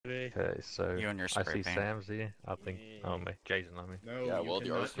Okay, so You and your I spray see paint. Sam's here. I think. Oh, me, Jason. I mean. No, Yeah, you well, the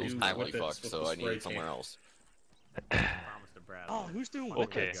cannot arsenal's do completely whippets fucked, with so the I need spray it somewhere can. else. Promise to Brad. Oh, who's doing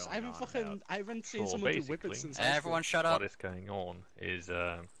Okay. whippets? I haven't seen So someone do basically, whippets since high school. Everyone shut up. What is going on is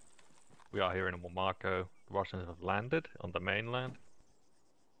we are here in Wamako. The Russians have landed on the mainland.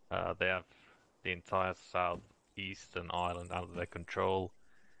 They have the entire southeastern island under their control,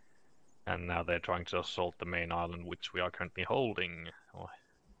 and now they're trying to assault the main island, which we are currently holding. Oh,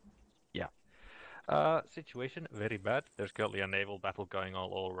 yeah. Situation very bad. There's currently a naval battle going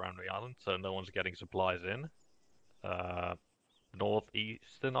on all around the island, so no one's getting supplies in.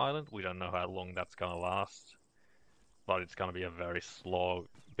 Northeastern island, we don't know how long that's gonna last, but it's gonna be a very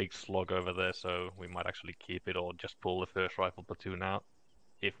big slog over there, so we might actually keep it or just pull the first rifle platoon out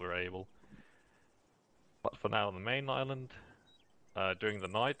if we're able. But for now, on the main island, during the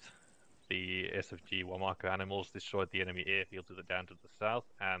night, the SFG Wamako Animals destroyed the enemy airfield down to the south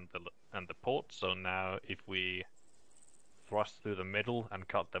and the port. So now, if we thrust through the middle and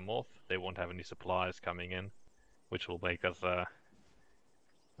cut them off, they won't have any supplies coming in, which will make us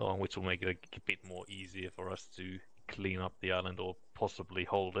which will make it a bit more easier for us to clean up the island or possibly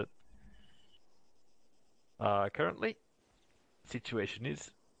hold it. Currently, situation is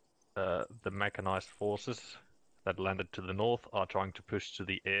the mechanized forces that landed to the north are trying to push to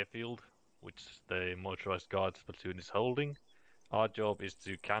the airfield, which the motorized guards platoon is holding. Our job is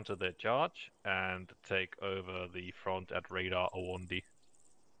to counter their charge and take over the front at radar Owondi.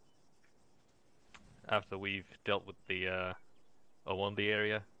 After we've dealt with the Owondi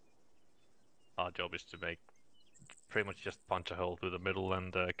area, our job is to pretty much just punch a hole through the middle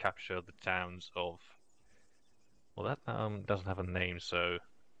and capture the towns of... Well, that doesn't have a name, so...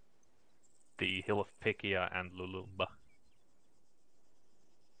 the Hill of Pikia and Lulumba.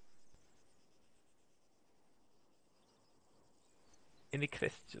 Any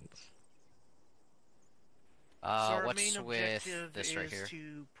questions? So our What's main with objective this is right here?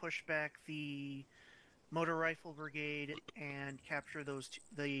 to push back the motor rifle brigade and capture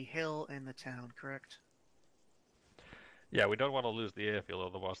the hill and the town, correct? Yeah, we don't want to lose the airfield,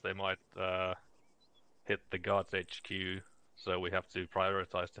 otherwise they might hit the guards HQ, so we have to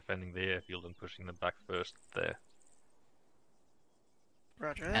prioritize defending the airfield and pushing them back first there.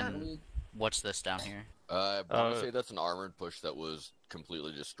 Roger that. And what's this down here? I want to say that's an armored push that was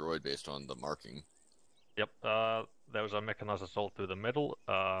completely destroyed based on the marking. Yep, there was a mechanized assault through the middle.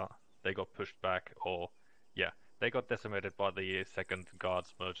 They got pushed back, they got decimated by the second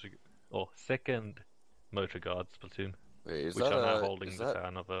motor guards platoon, Wait, which are now holding the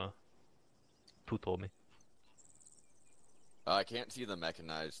town of Putomi. I can't see the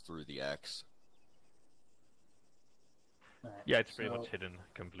mechanized through the X. Right, Yeah, it's pretty much hidden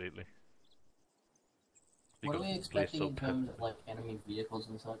completely. What are we Because expecting in police terms of like enemy vehicles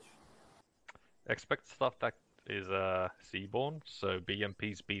and such? expect stuff that is seaborne, so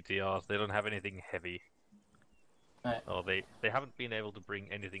BMPs, BTRs, they don't have anything heavy. Right. Or they haven't been able to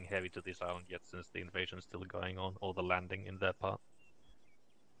bring anything heavy to this island yet since the invasion is still going on, or the landing in their part.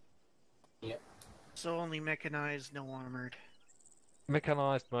 Yeah. So only mechanized, no armored.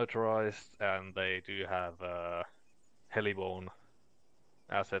 Mechanized, motorized, and they do have heliborne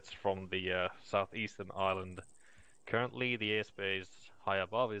assets from the southeastern island. Currently, the airspace high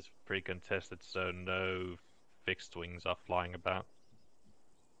above is pretty contested, so no fixed wings are flying about.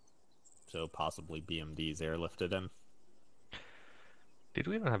 So possibly BMDs airlifted in. Did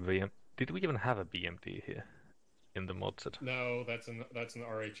we even have a BMD here in the mod set? No, that's an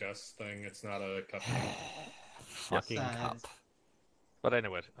RHS thing. It's not a cup. Fucking cup. But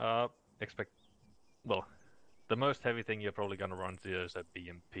anyway, the most heavy thing you're probably gonna run into is a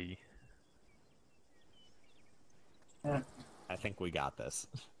BMP. I think we got this.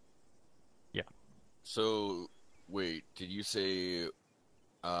 Yeah. So, wait, did you say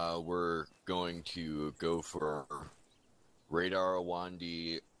we're going to go for radar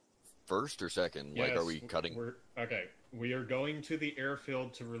Owondi first or second? Yes, like, are we cutting? Okay, we are going to the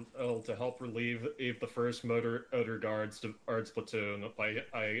airfield to help relieve the first motor guards platoon by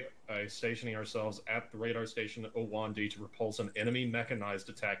stationing ourselves at the radar station at Owondi to repulse an enemy mechanized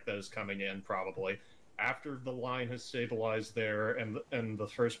attack that is coming in, probably. After the line has stabilized there and the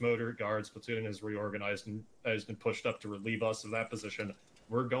first motor guards platoon is reorganized and has been pushed up to relieve us of that position,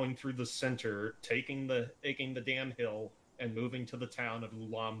 we're going through the center, taking the damn hill and moving to the town of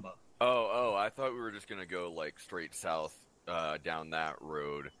Ulamba. Oh, I thought we were just gonna go like straight south down that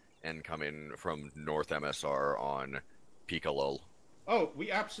road and come in from North MSR on Piccolo. Oh,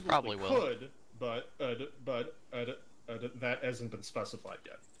 we absolutely Probably could, but that hasn't been specified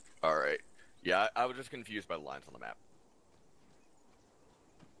yet. All right. Yeah, I was just confused by the lines on the map.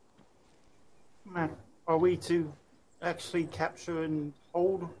 Matt, are we to actually capture and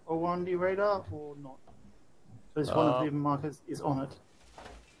hold Owondi radar or not? Because one of the markers is on it.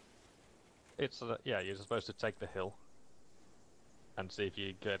 It's yeah, you're supposed to take the hill and see if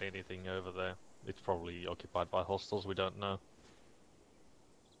you get anything over there. It's probably occupied by hostiles. We don't know.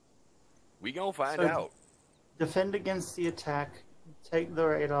 We gonna find So- out. Defend against the attack, take the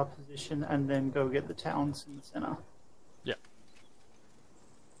radar position, and then go get the towns in the center. Yeah.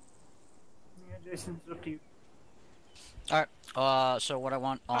 Yeah, Jason, it's up to you. Alright, so what I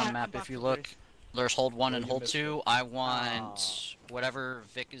want on the map, if you look, there's hold 1 and you hold missed 2. I want whatever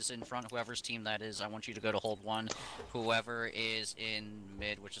Vic is in front, whoever's team that is, I want you to go to hold 1. Whoever is in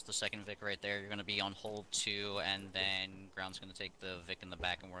mid, which is the second Vic right there, you're going to be on hold 2, and then Ground's going to take the Vic in the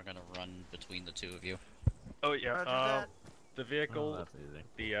back, and we're going to run between the two of you. Oh yeah. The vehicle, that's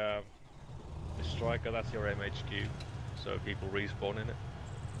easy. the striker, that's your MHQ. So people respawn in it.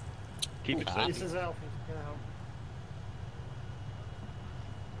 Keep it safe. This is Alpha. Get out.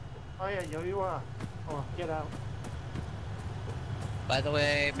 Oh yeah, yo, you are. Oh, get out. By the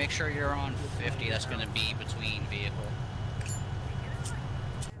way, make sure you're on 50, that's going to be between vehicle.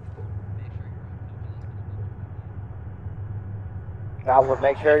 Alpha,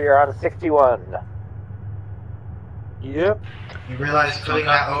 make sure you're on 61. Yep. You realize putting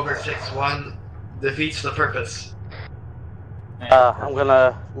that over 6-1 defeats the purpose. I'm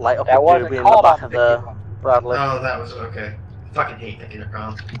gonna light up That a wasn't doobie in the called back on of the Bradley. Oh, that was okay. I fucking hate the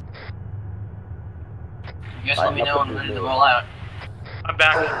intercom. You guys let me know I'm ready to roll out. I'm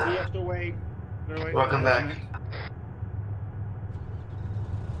back. We have to wait. Welcome back.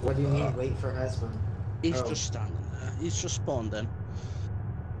 What do you need? Wait for husband. He's just standing there. He's just spawned in.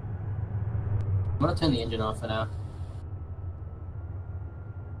 I'm gonna turn the engine off for now.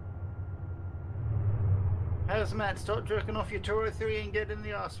 Hazmat, stop jerking off your 203 and get in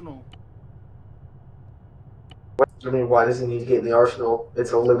the arsenal. I mean, why does he need to get in the arsenal?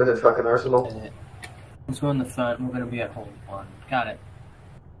 It's a limited fucking arsenal. Let's go in the front. We're gonna be at hold 1. Got it.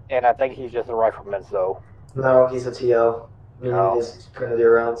 And I think he's just a rifleman, so. No, he's a TL. Meaning he's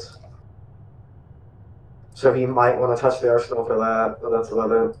grenadier rounds. So he might want to touch the arsenal for that, but that's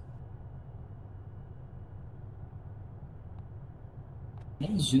about it.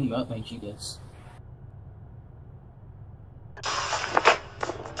 Can you zoom up when she gets?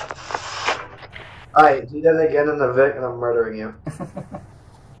 Alright, do that again in the Vic and I'm murdering you.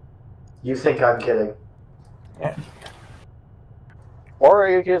 You think I'm kidding. Yeah. Or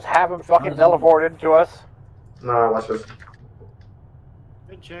you just have him fucking teleported to us. No, watch this.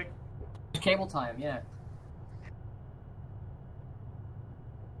 Good check. Cable time, yeah.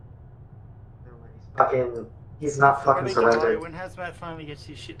 Fucking, he's not fucking surrendered. When Hazmat finally gets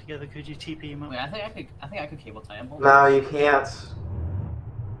his shit together, could you TP him up? Wait, I think I could cable tie him. Hold No, on. you can't.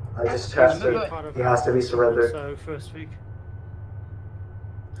 I just tested. He has to be surrendered. So, first week.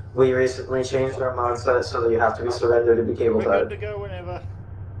 We recently changed our mod set so that you have to be surrendered to be cable We're good tied. to go whenever.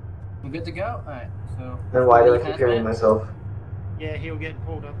 We're good to go? Alright, so... Then why do I Hazmat? keep hearing myself? Yeah, he'll get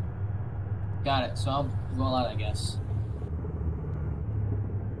pulled up. Got it, so I'll roll out, I guess.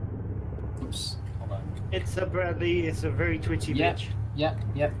 Oops, hold on. It's a Bradley, it's a very twitchy bitch. Yep.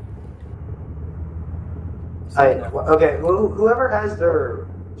 Okay, whoever has their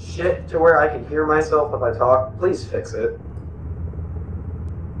shit to where I can hear myself if I talk, please fix it.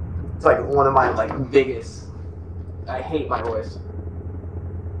 It's like one of my biggest. I hate my voice.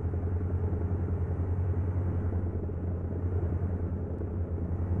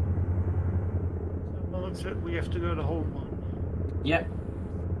 Well, looks like we have to go to hold 1. Yep.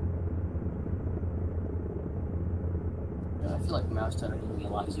 I feel like mouse turning will be a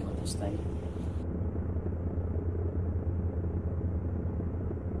lot easier with this thing.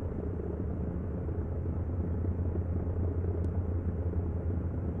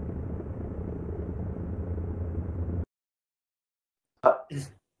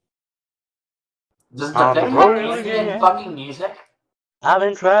 Does On the the Vic road have again. Indian fucking music? I've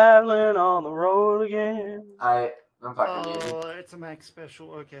been traveling on the road again. I'm fucking muted. Oh, it's a Max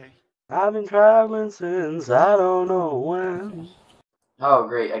special, okay. I've been traveling since I don't know when. Oh,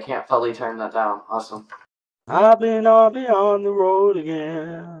 great. I can't fully turn that down. Awesome. I've been on beyond the road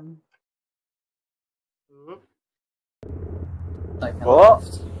again. Oh!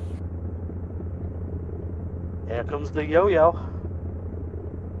 Here comes the yo-yo.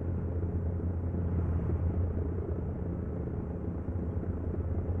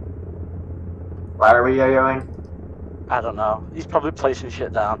 Why are we yo-yoing? I don't know. He's probably placing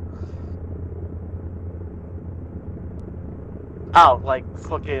shit down. Oh, like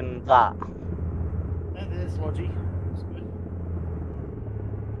fucking that. And there's Logi. It's good.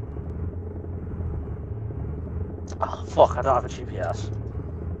 Oh, fuck, I don't have a GPS.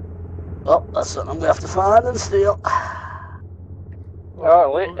 Well, that's something I'm gonna have to find and steal.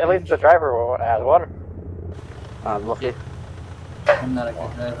 Oh, at least the driver has one. I'm lucky. I'm not a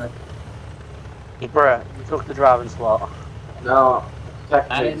good driver. Bruh, you took the driving slot. No, I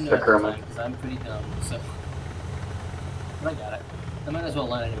technically didn't it's know the at the crewman. time because I'm pretty dumb, so. But I got it. I might as well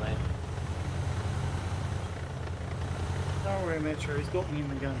learn anyway. Don't worry, Metro. He's got me in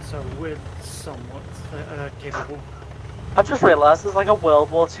the gun, so we're somewhat capable. I just realised there's like a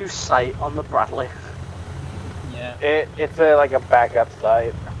World War II site on the Bradley. Yeah. It's like a backup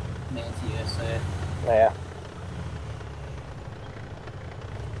site. Anti-USA. Yeah.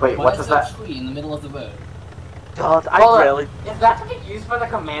 Wait, Why what is does there that? a tree in the middle of the road? God, Hold on. really... Is that to get used by the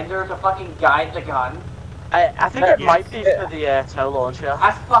commander to fucking guide the gun? I think it might be for the tow launcher.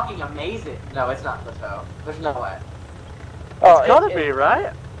 That's fucking amazing. No, it's not the tow. There's no way. It's gotta be,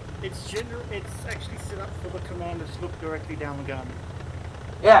 right? It's actually set up for the commander to look directly down the gun.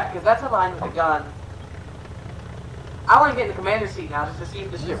 Yeah, because that's aligned with the gun. I want to get in the commander's seat now just to see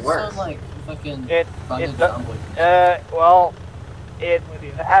if this shit Doesn't works. sound like fucking It bonded does- convoy. Well, it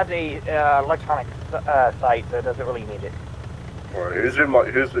has a electronic site, so it doesn't really need it. Alright,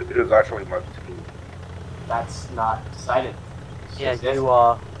 who's actually my team? That's not decided. Yeah, you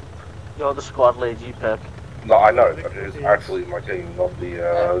are. You're the squad lead, you pick. No, I know, but who's actually my team, not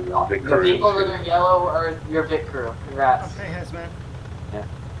the big The crew. people that are yellow are your Vic crew. Congrats. Okay, Hazmat.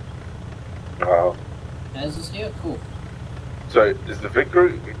 As is here? Cool. So, is the Vic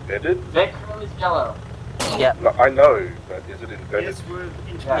crew embedded? Vic crew is yellow. Yeah. No, I know, but is it embedded? Yes, we're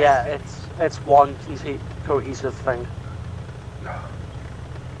Yeah, it's one cohesive thing.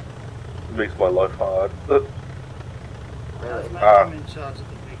 It makes my life hard. Really? Hazmat, Ah. I'm in charge of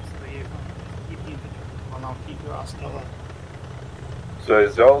the Vic, so you keep the infantry one, I'll keep your ass covered. So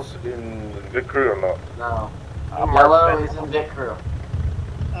is Zell's in the Vic crew or not? No. Yellow is in Vic crew.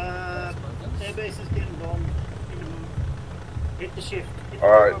 Airbase is getting bombed. Hit the shift.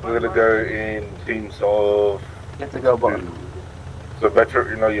 Alright, we're gonna go in teams of... Get the go button. So Metro,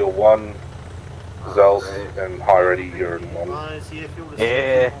 you know, you're one. Zell's and High Ready, you're in one.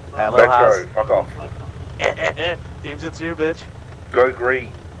 Yeah, hello, Metro, fuck off. Teams it's you, bitch. Go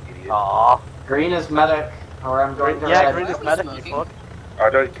green, idiot. Aww. Green is medic, or I'm going to Yeah, red. green is medic, you fuck. I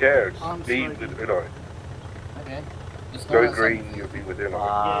don't care, it's I'm be sorry. with Uno. Okay. Just Go outside. green, you'll be with Uno.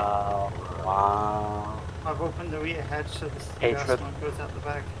 Wow. Wow. I've opened the rear hatch so this Hatred. gas smoke goes out the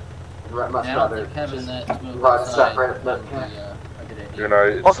back. Much Yeah, I don't rather think having just that smoke run outside separate, but would be a good idea. You know,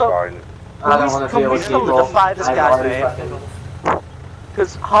 it's Also- fine. I don't want to Can deal we with still people. defy this I've guy's already name? fucking-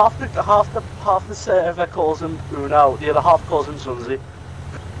 Because half the server calls him Uno, the other half calls him Sunzi.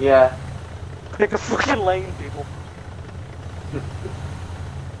 Yeah. Pick a fucking lane, people.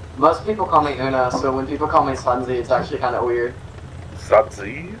 Most people call me Una, so when people call me Sunzi, it's actually kind of weird.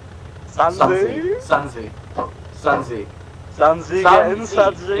 Sudzi? Sunzi? Sunzi. Sunzi. Sunzi, get in, It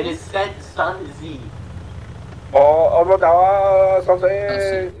Sunzi. is said Sunzi. Oh my god,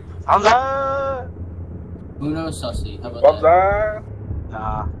 Sudzi! Sunzi! Uno Sussy. How about that? Sudzi!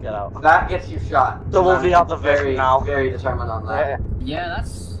 Nah, get out. That gets you shot. Double I'm V out the Vic very, now. very determined on that. Yeah,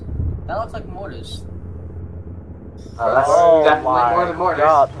 that looks like mortars. That's Oh definitely my more than mortars.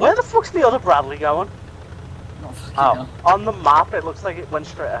 god. Where the fuck's the other Bradley going? I don't fucking Oh, know. on the map it looks like it went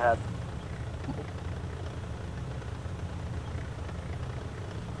straight ahead.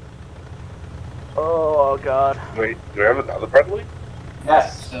 Oh god. Wait, do we have another Bradley?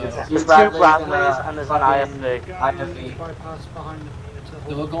 Yes. So- It's There's two Bradleys Bradleys and there's an fucking IFV. IFV. Bypass behind the vehicle.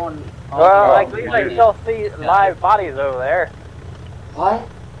 So we're going. Well, I at least I still see live bodies over there. What?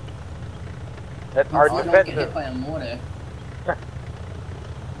 That I are don't get hit defensive. by a mortar.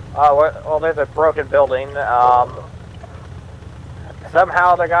 Well, there's a broken building.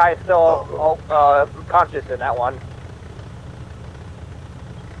 Somehow the guy's still conscious in that one.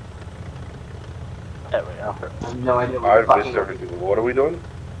 There we go. I have no idea what I've you're talking missed about. everything. What are we doing?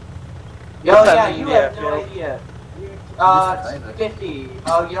 Yo, yeah, Defending you the have no airfield. idea. 50.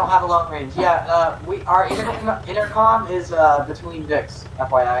 Oh, you don't have a long range. Yeah, our intercom is between Vics,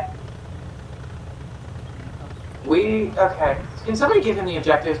 FYI. Okay. Can somebody give him the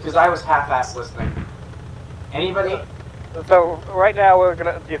objectives? Because I was half-assed listening. Anybody? So right now we're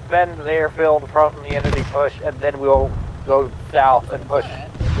gonna defend the airfield from the enemy push, and then we'll go south and push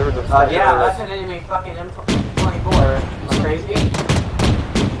through the. Yeah, that's an enemy fucking M24. Am I crazy?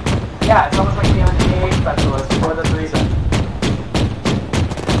 Yeah, it's almost like the MTA specialist for this reason.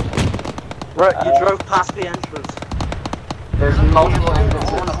 Right, you drove past the entrance. There's multiple entrances.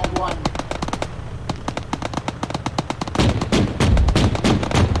 Hold one.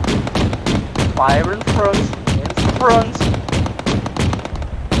 Fire in front. front.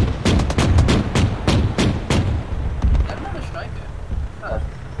 I've never strike it.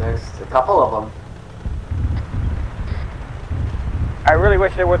 There's a couple of them. I really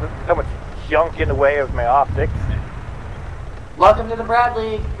wish there wasn't so much junk in the way of my optics. Welcome to the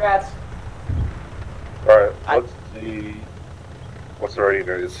Bradley. Congrats. Alright, what's the rating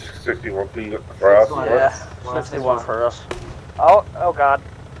there? It's 61 feet for us? Yeah, 61 for us. Oh god.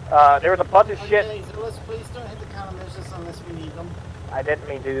 There was a bunch of shit. Okay, Zulus, please don't hit the countermeasures unless we need them. I didn't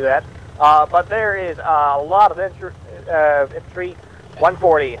mean to do that. But there is a lot of infantry.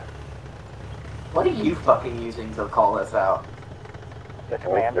 140. What are you fucking using to call this out? The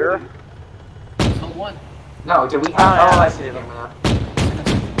commander. So one. No, do we have? Oh, I see it now.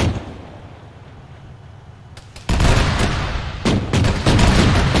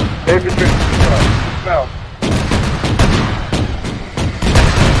 Infantry, now.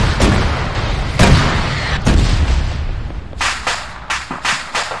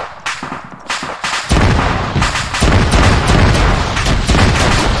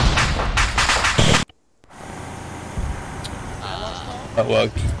 That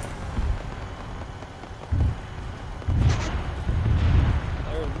worked.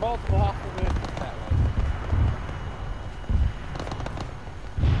 There's multiple hospitals that way.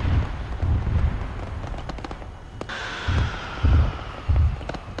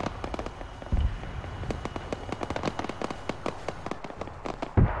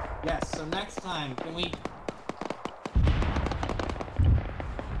 Yes, so next time, can we...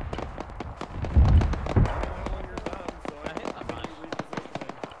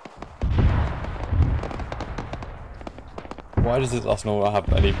 Why does this Arsenal not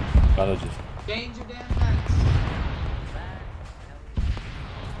have any managers? Change your damn guns.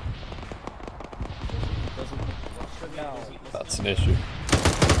 That's an issue.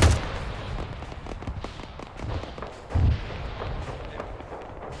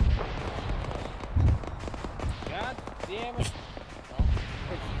 God damn it. It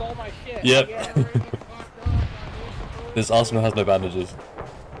stole my shit. Yep. This Arsenal has no bandages.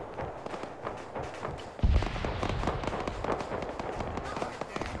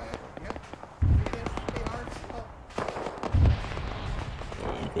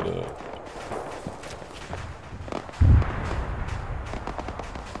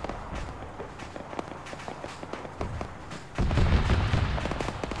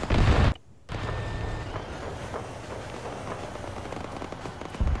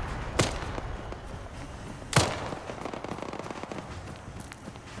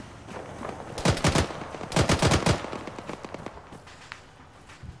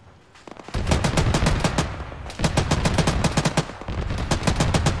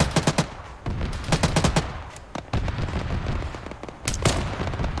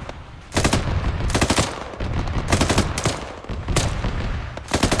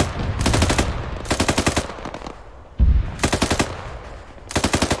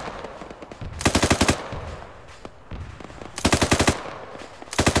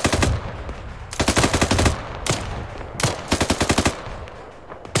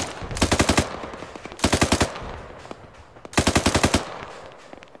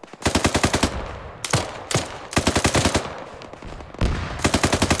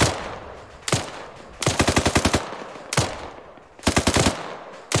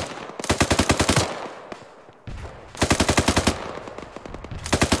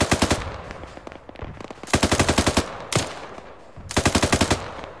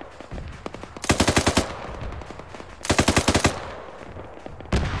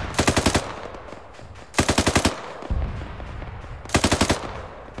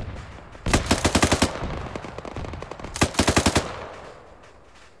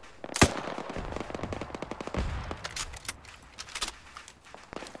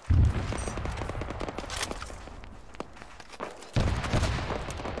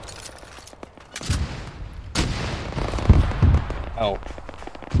 Ow.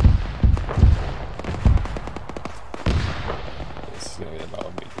 This is gonna be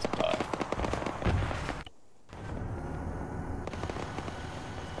about me to die.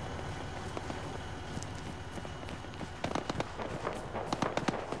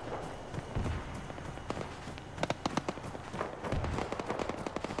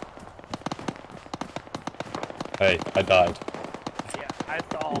 Hey, I died. Yeah, I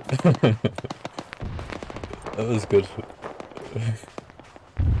saw. That was good.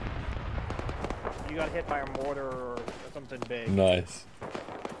 You got hit by a mortar or something big. Nice.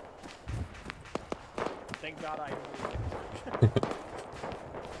 Thank God I moved.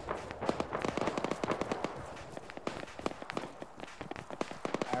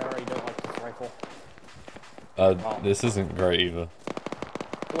 I already don't like this rifle. This isn't great either.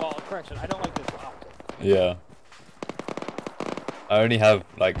 Well, correction, I don't like this optic. Yeah. I only have,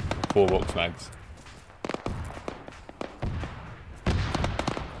 like, 4 box mags.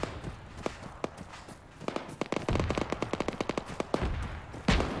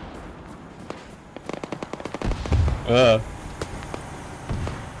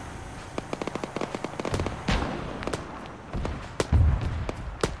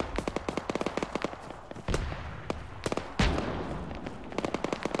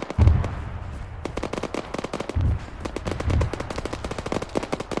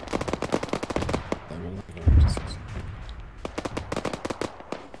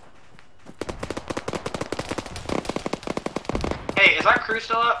 Hey, is our crew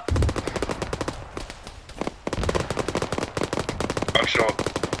still up? I'm sure.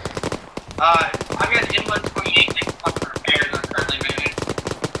 I've got an M128 next up for repairs and I'm currently moving.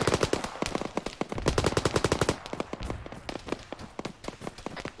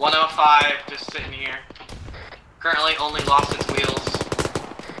 .105 just sitting here. Currently only lost its wheels,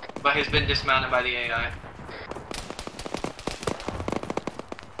 but has been dismounted by the AI.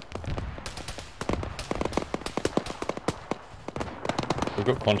 We've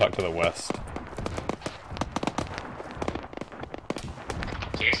got contact to the west.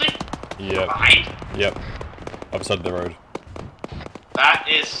 Seriously? Yep. Behind? Yep. Other side of the road. That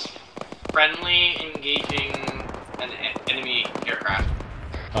is friendly engaging an enemy aircraft.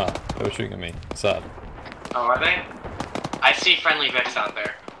 Ah, they were shooting at me. Sad. Oh, are they? I see friendly Vics out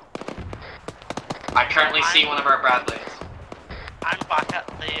there. I currently see one of our Bradleys. I'm back at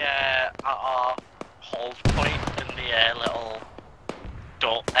the at our hold point in the little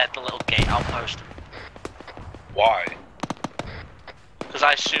door, the little gate outpost. Why? Because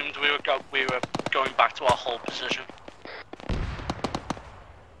I assumed we were going back to our hold position.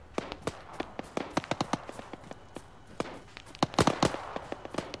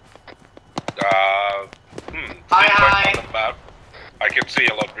 Hi. On the map, I can see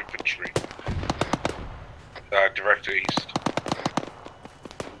a lot of infantry. Director east.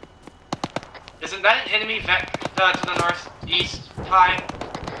 Isn't that an enemy Vec to the northeast? Hi.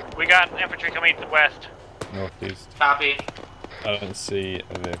 We got infantry coming to the west. Northeast. Copy. I don't see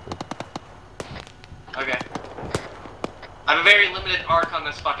a vehicle. Okay. I have a very limited arc on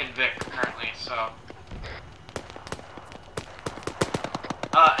this fucking Vic currently, so.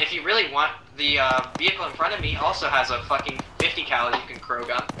 If you really want, the vehicle in front of me also has a fucking 50 cal you can crow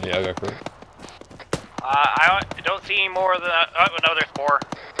gun. Yeah, I'll go for it. I don't see any more than oh no, there's more.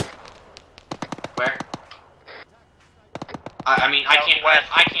 Where? I mean, I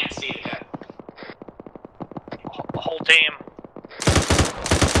can't see it yet. Whole team.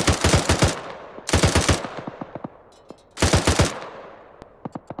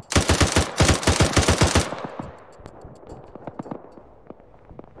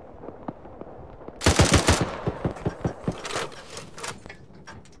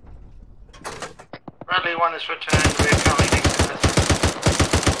 Bradley 1 is returned. We're currently next to this.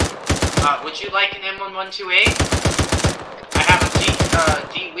 Would you like an M1128? I have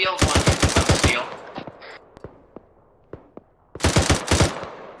a D-wheeled one from steel.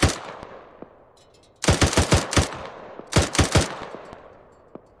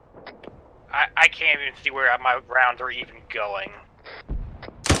 I can't even see where my rounds are even going.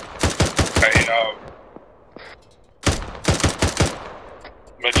 Hey,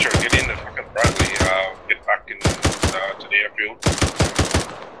 Metro, get in the fucking Bradley, get back in, to the airfield.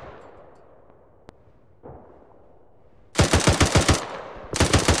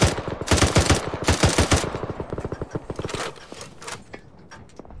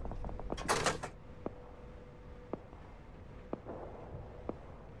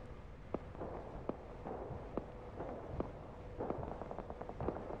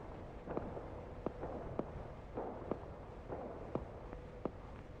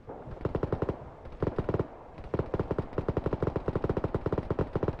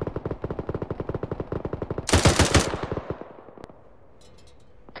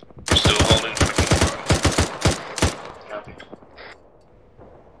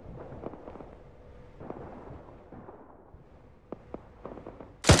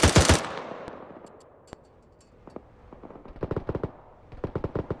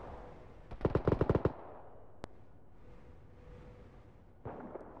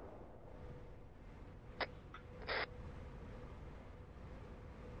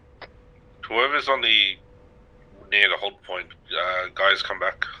 Whoever's on the near the hold point, guys, come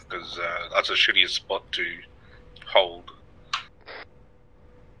back because that's a shittiest spot to hold.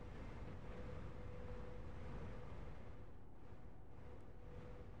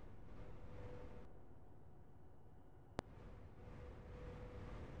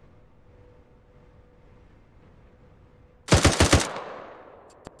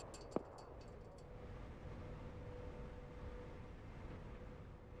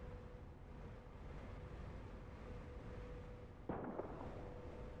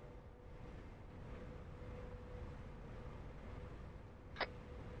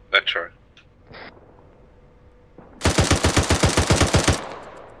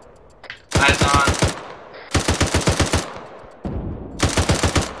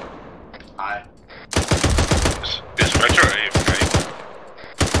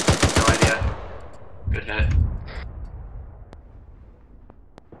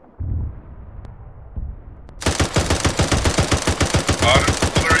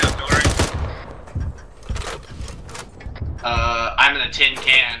 tin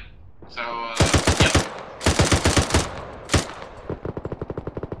can. So, yep.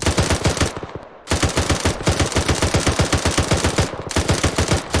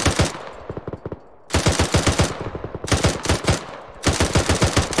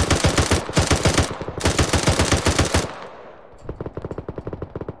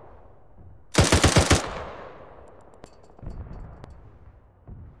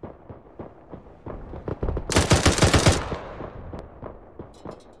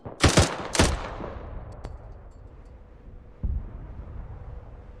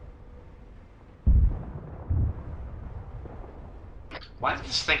 Why does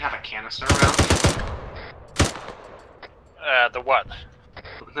this thing have a canister around? The what?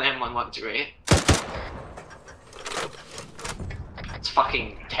 The M1128. It's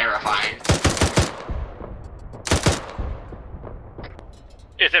fucking terrifying.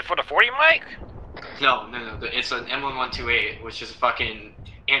 Is it for the 40 mic? No, it's an M1128, which is a fucking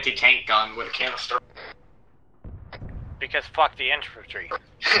anti-tank gun with a canister. Because fuck the infantry.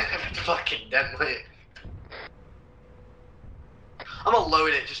 It's fucking deadly. I'm gonna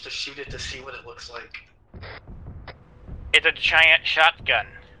load it just to shoot it to see what it looks like. It's a giant shotgun.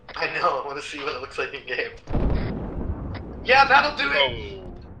 I know, I want to see what it looks like in game. Yeah, that'll do it!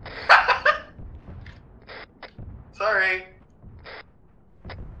 Sorry.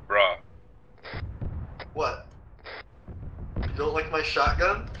 Bruh. What? You don't like my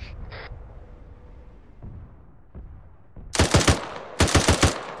shotgun?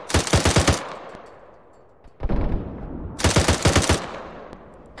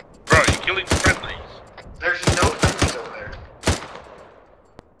 Bro, you killing friendlies. There's no friendlies over there.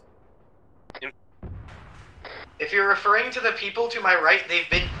 If you're referring to the people to my right, they've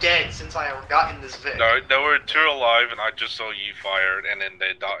been dead since I got in this vid. No, there were 2 alive and I just saw you fired and then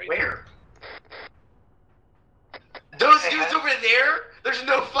they died. Where? Those dudes over there? There's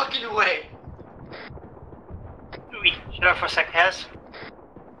no fucking way. Shut up for a sec, Hez.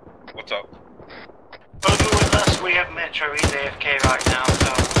 What's up? Over with us, we have Metro, he's AFK right now,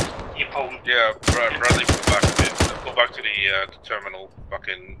 so you pull him. Yeah, Bradley, pull back to the terminal.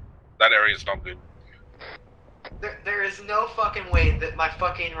 Fucking, that area's not good. There is no fucking way that my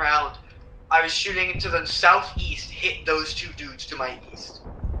fucking round I was shooting to the southeast hit those 2 dudes to my east.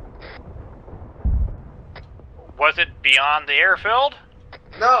 Was it beyond the airfield?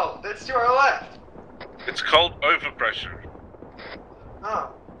 No, that's to our left. It's called overpressure.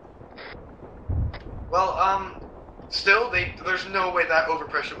 Oh. Well, still, there's no way that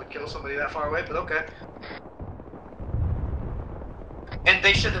overpressure would kill somebody that far away, but okay. And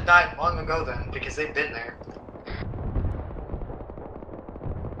they should have died long ago then, because they've been there.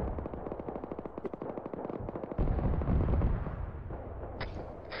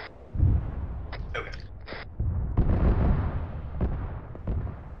 Okay.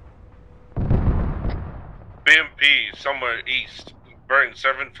 BMP somewhere east, bearing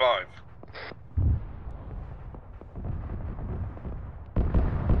 7-5.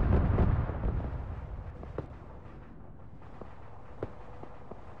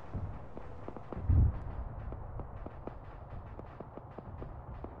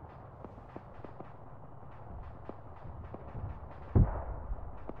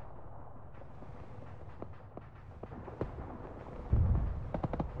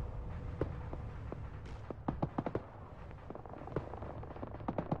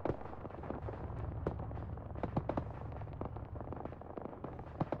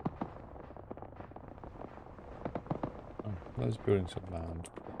 Those buildings are manned.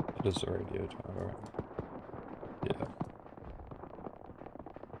 It is a radio tower. Yeah.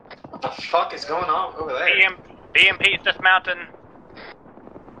 What the fuck is going on over there? BMP's dismounting.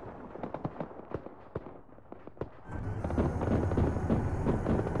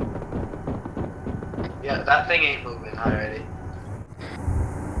 Yeah, that thing ain't moving already.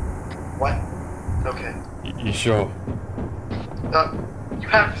 What? Okay. You sure? You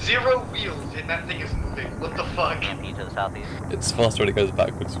have 0 wheels and that thing is moving. What the fuck? BMP to the southeast. It's faster when it goes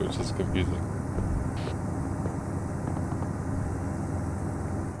backwards, which is confusing.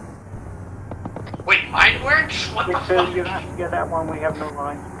 Wait, mine works? What the Victor, fuck? you're gonna have to get that one, we have no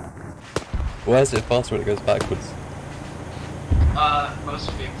line. Why is it faster when it goes backwards? Most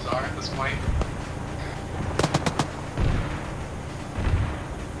things are at this point.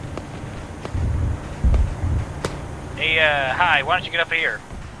 Hey, hi, why don't you get up here?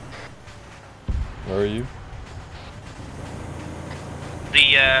 Where are you?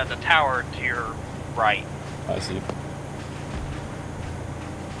 The tower to your right. I see.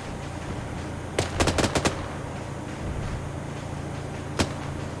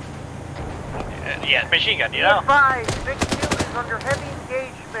 Yeah, machine gun, you know? Advise, Vic Dillon is under heavy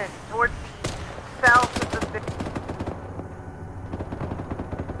engagement towards the south of the base.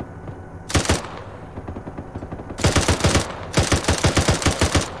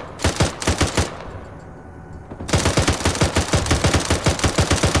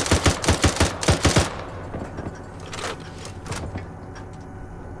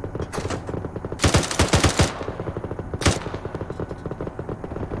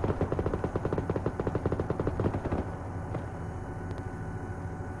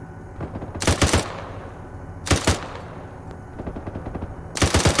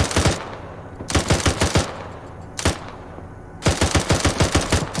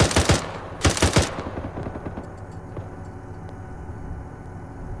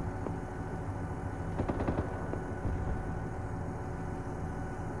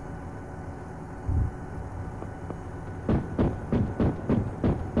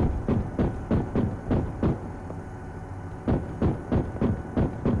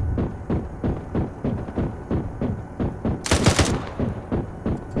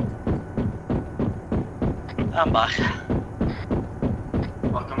 I'm back.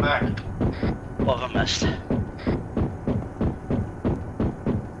 Welcome back. What have I missed?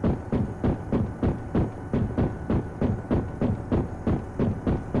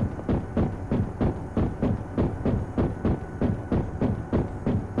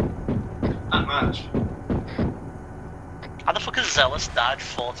 Not much. How the fuck has Zealous died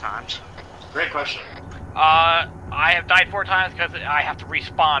 4 times? Great question. I have died 4 times because I have to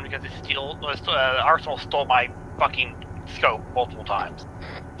respawn because Arsenal stole my fucking scope multiple times.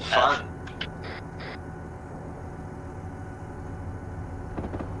 Fun.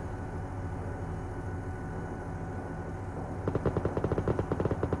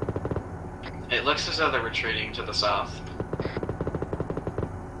 It looks as though they're retreating to the south.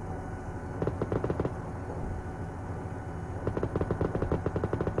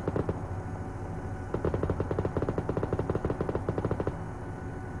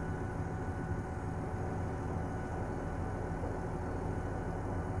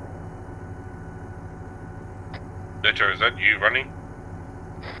 Is that you running?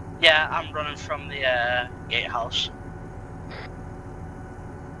 Yeah, I'm running from the gatehouse.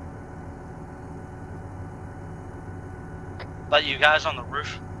 But you guys on the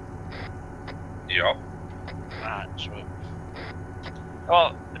roof? Yeah. Alright, sweet.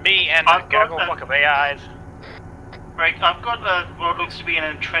 Well, me and I've got Gaggle fuck of AIs. Right, I've got what looks to be an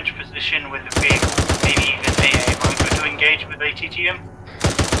entrenched position with a vehicle, maybe even AA bunker to engage with ATTM.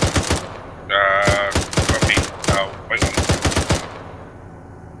 Copy. Wait one.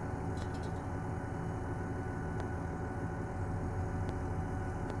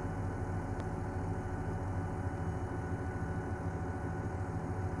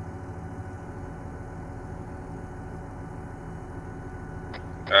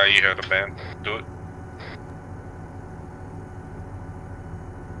 You heard the band. Do it.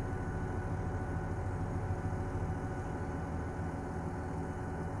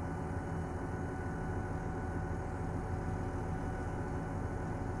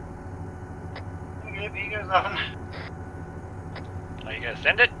 Okay, you guys haven't. Are you gonna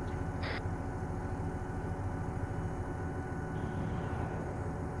send it?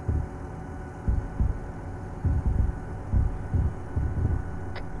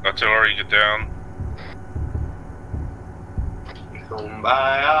 Artillery, get down.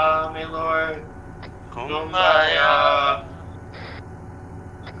 Kumbaya, my lord. Kumbaya.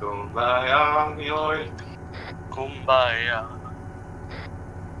 Kumbaya, my lord. Kumbaya.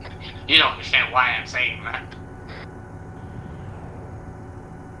 You don't understand why I'm saying that.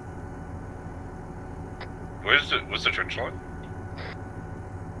 Where's the trench line?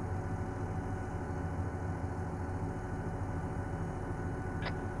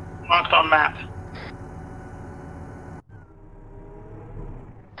 Marked on map.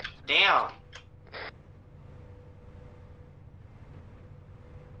 Damn.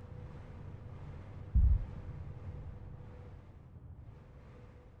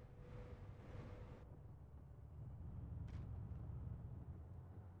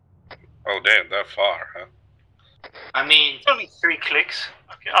 Oh damn, that far, huh? I mean, It's only 3 clicks.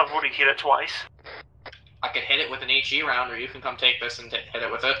 Okay, I've already hit it twice. I could hit it with an HE round, or you can come take this and hit it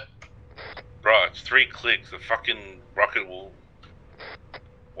with it. Bro, it's 3 clicks. The fucking rocket won't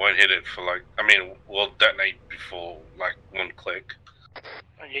hit it for like. I mean, will detonate before like 1 click.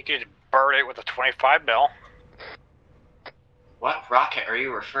 You could bird it with a 25 mil. What rocket are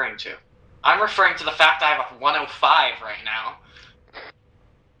you referring to? I'm referring to the fact I have a 105 right now.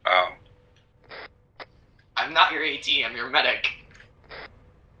 Oh. I'm not your AT, I'm your medic.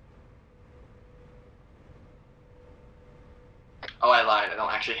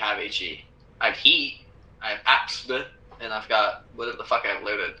 actually have HE. I have heat, I have APSD, and I've got whatever the fuck I've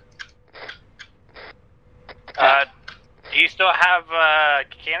loaded. Do you still have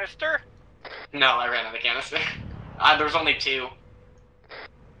canister? No, I ran out of canister. There's only 2.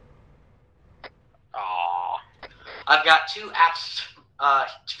 Aww. I've got 2 apps,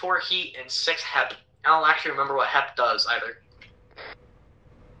 4 heat, and 6 HEP. I don't actually remember what HEP does either.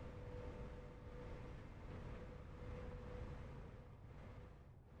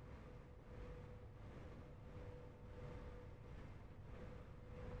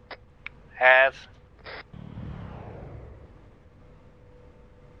 Has.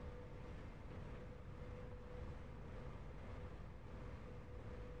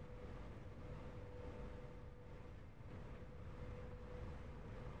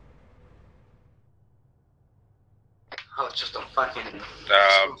 Oh, it's just a fucking...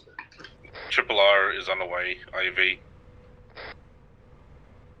 Triple R is on the way, IV.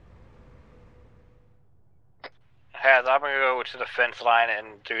 Has, I'm gonna go to the fence line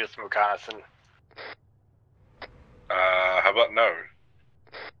and do some reconnaissance. How about no?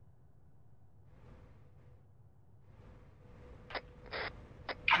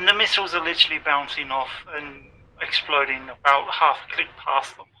 And the missiles are literally bouncing off and exploding about half a click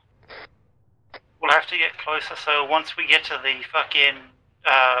past them. We'll have to get closer, so once we get to the fucking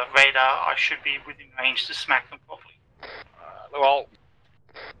radar, I should be within range to smack them properly. Well,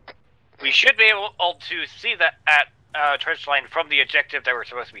 we should be able to see that at trench line from the objective that we're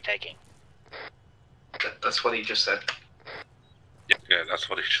supposed to be taking. That's what he just said. Yeah, that's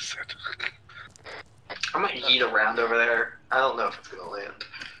what he just said. I'm gonna yeet around over there. I don't know if it's gonna land.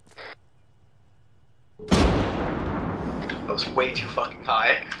 That was way too fucking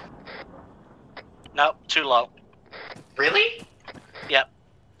high. Nope, too low. Really? Yep.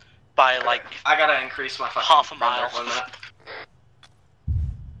 By like... I gotta increase my fucking... half a mile.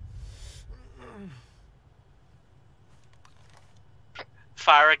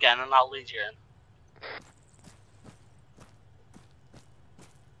 Fire again and I'll lead you in.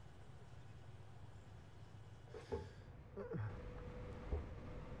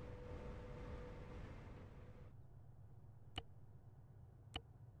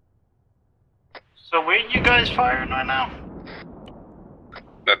 So where are you guys firing right now?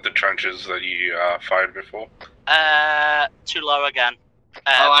 At the trenches that you fired before. Too low again. Oh,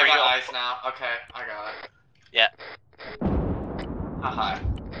 I got eyes now. Okay, I got it. Yeah. Haha.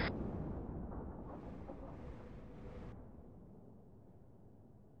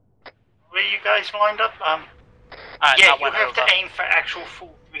 Where you guys lined up? Yeah, you have to aim for actual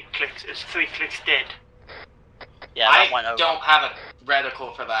full 3 clicks. It's 3 clicks dead. Yeah, that went over. I don't have a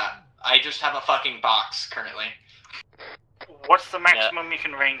reticle for that. I just have a fucking box currently. What's the maximum you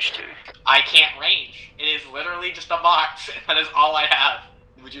can range to? I can't range. It is literally just a box. That is all I have.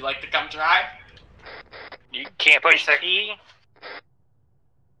 Would you like to come try? You can't push T?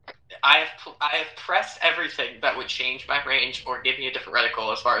 I have pressed everything that would change my range or give me a different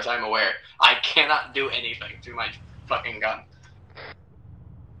reticle as far as I'm aware. I cannot do anything to my fucking gun.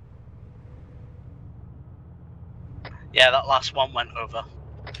 Yeah, that last one went over.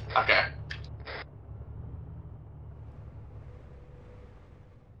 Okay.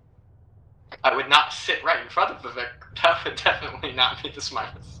 I would not sit right in front of the Vic. That would definitely not be the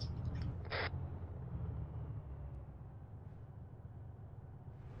smartest.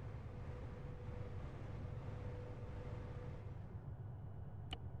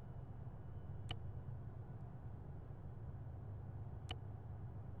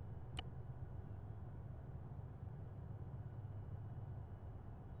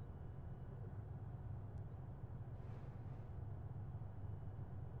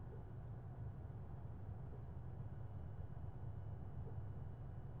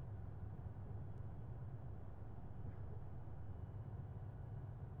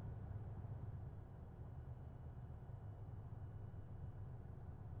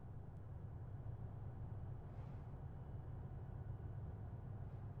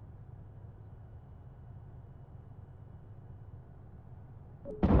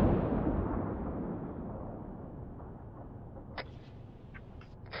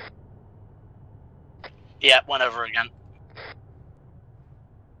 Yeah, went over again.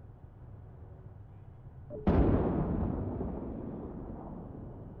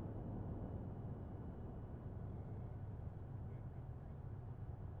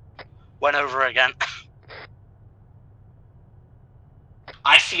 Went over again.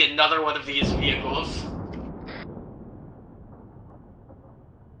 I see another one of these vehicles.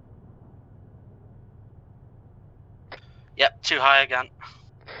 Yep, too high again.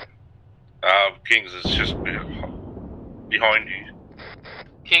 Kings is just behind you.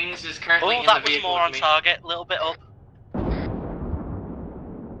 Kings is currently in the that was vehicle more with on me. target, a little bit up.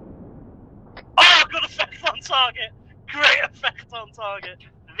 Oh, good effect on target! Great effect on target!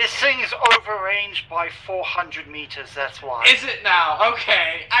 This thing is overranged by 400 meters, that's why. Is it now?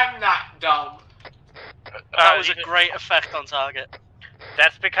 Okay, I'm not dumb. That was a great effect on target.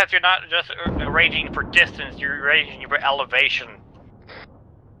 That's because you're not just ranging for distance, you're ranging for elevation.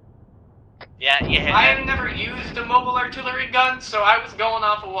 Yeah, you hit I him. have never used a mobile artillery gun, so I was going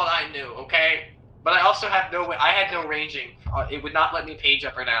off of what I knew, okay? But I also have I had no ranging. It would not let me page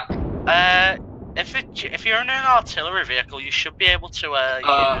up or down. If you're in an artillery vehicle, you should be able to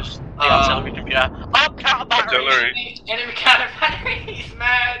use the artillery computer. Oh, counter battery! Enemy counter battery, he's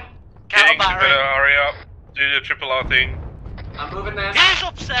mad! Counter You battery! better hurry up. Do the triple R thing. I'm moving this. He's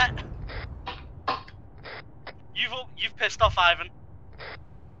upset! You've pissed off Ivan.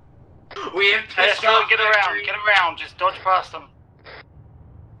 We have pissed off Get around, just dodge past them.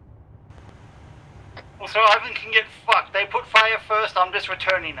 Also, Ivan can get fucked. They put fire first, I'm just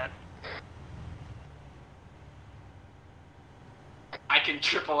returning it. I can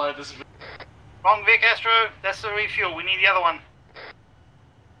triple out this. Wrong Vic, Astro. That's the refuel. We need the other one.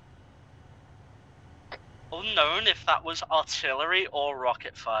 Unknown if that was artillery or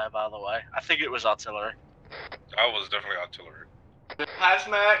rocket fire, by the way. I think it was artillery. That was definitely artillery.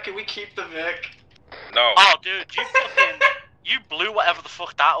 Hazmat, can we keep the Vic? No. Oh, dude, you blew whatever the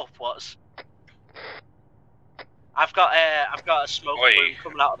fuck that up was. I've got a smoke plume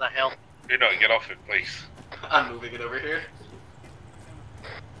coming out of the hill. You know, get off it, please. I'm moving it over here.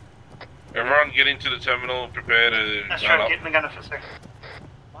 Everyone get into the terminal, prepare to Let's mount try up. to get in the gunner for a second.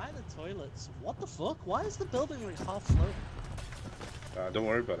 Why the toilets? What the fuck? Why is the building like half floating? Don't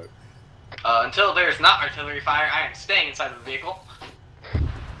worry about it. Until there's not artillery fire, I am staying inside of the vehicle.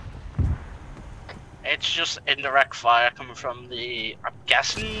 It's just indirect fire coming from the. I'm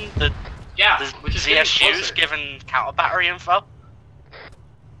guessing the which is getting ZSU's closer. giving counter battery info.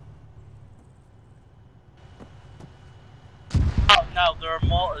 Oh no, there are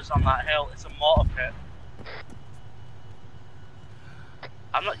mortars on that hill. It's a mortar pit.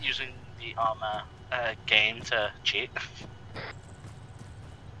 I'm not using the Arma game to cheat.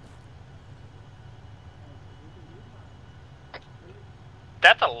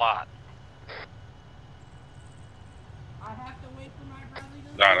 That's a lot.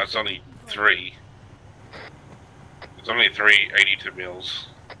 No, that's only 3. It's only 3 82 mils.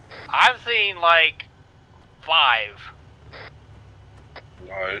 I've seen like 5.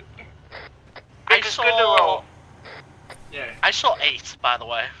 No. I saw 8, by the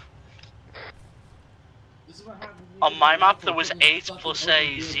way. On my map, there was 8 plus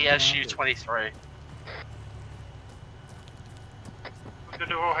a ZSU 23. Good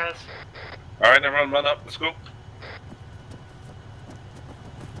to all has. Alright, everyone run up, let's go.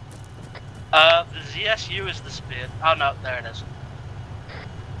 The ZSU is the speed. Oh no, there it is.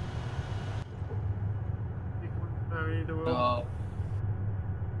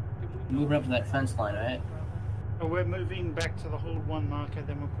 Moving up to that fence line, right? So we're moving back to the hold 1 marker,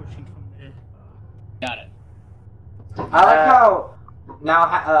 then we're pushing from there. Got it. I like how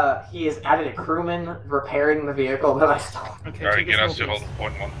now he has added a crewman repairing the vehicle that I stole. Okay, Alright, get us to hold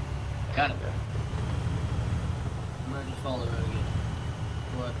point 1. Got it. I'm gonna just follow the road again.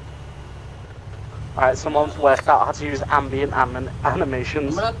 What? Alright, someone's worked out how to use ambient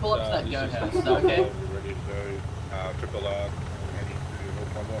animations. I'm gonna pull up to that gun house, is that okay? Ready to go. Triple R. Heading to hold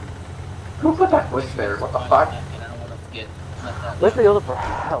point 1. Who put that bush there? What the fuck? I don't want to forget. Where's the other bro?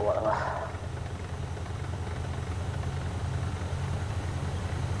 Oh, whatever.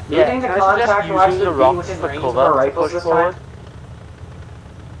 Do you think the can I suggest contact will using actually the be rocks within for range of cover our to rifles push this forward? time?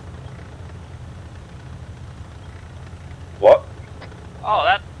 What?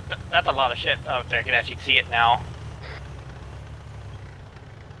 Oh, that's a lot of shit. Oh, I can actually see it now.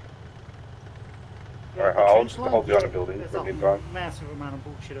 Alright, I'll just hold you on a building There's for a the meantime. massive amount of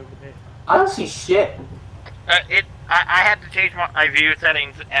bullshit over there. I don't see shit. I had to change my view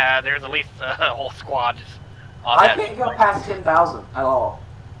settings. There's at least a whole squad on I that. can't go past 10,000 at all.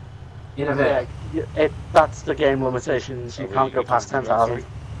 In a bit. Yeah, that's the game limitations. You can't go past 10,000.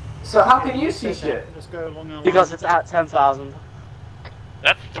 So how can you see shit? Just go along our Because line. it's at 10,000.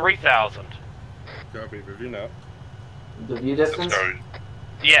 That's 3,000. Copy, review now. The view distance?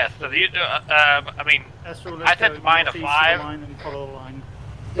 Yes, the view. I mean, Astro, I let's set go mine to northeast of the 5. line and follow the line.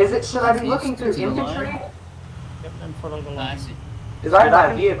 Is it, should I be looking through To the infantry? line? Yep, and follow the I line. see. Because I have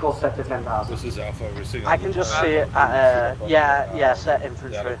my vehicle set to 10,000. This is Alpha, we're seeing I can just see it at, set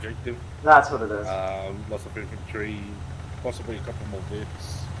infantry. That objective. That's what it is. Lots of infantry, possibly a couple more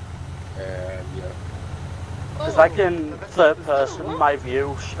bits, and yeah. Because I can third person my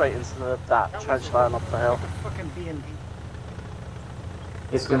view straight into that trench line up the hill. Fucking BMP.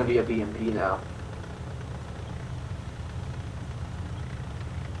 It's gonna be a BMP now.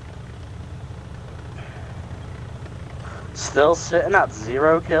 Still sitting at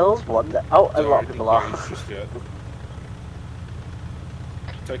 0 kills? What the? Oh, a lot of people are.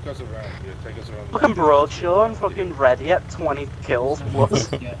 Take us around, yeah, take us around. Fucking Broadshaw and fucking Ready at 20 kills plus.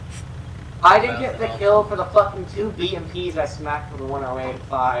 I didn't get the kill for the fucking 2 BMPs I smacked with the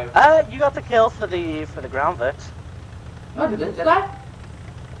 108.5. You got the kill for the ground Vix. No, did I?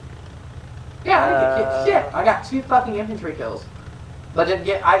 Yeah, I didn't get shit. I got 2 fucking infantry kills, but didn't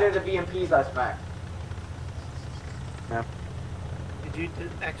get either of the BMPs I smacked. Yeah. Did you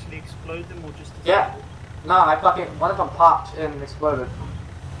actually explode them or just? Yeah. No, one of them popped and exploded.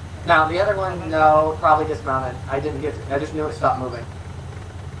 Now the other one, no, probably dismounted. I just knew it stopped moving.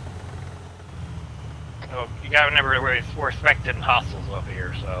 So you gotta remember we're expecting hostiles up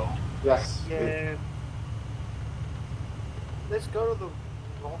here, so. Yes. Yeah. Let's go to the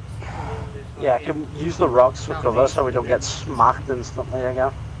rocks. Yeah, I can use the rocks for cover so we don't get smacked instantly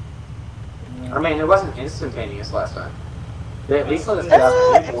again. I mean, it wasn't instantaneous last time. They at least let us It get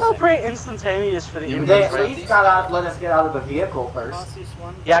out. felt pretty instantaneous for the They at infantry. least let us get out of the vehicle first.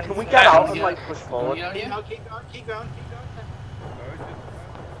 Yeah, can we get out and like push forward? Keep going.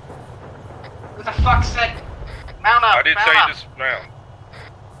 What the fuck said? Mount up, I did mount say up. this round.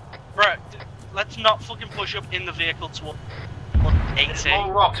 Right, let's not fucking push up in the vehicle to 80.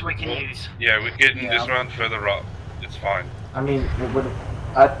 More rocks we can use. Yeah, we're getting this round further up. It's fine. I mean, it would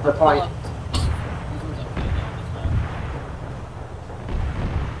at the point.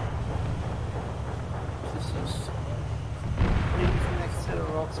 Next to the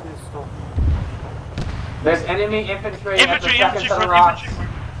rocks, we'll stop. There's enemy infantry at the second set of rocks.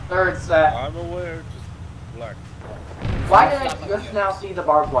 Third set. I'm aware, just black. Why did I just now see the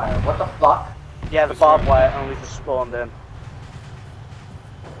barbed wire? What the fuck? Yeah, the barbed wire only just spawned in.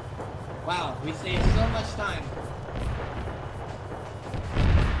 Wow, we saved so much time.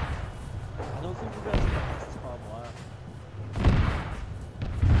 I don't think we're going to get this barbed wire.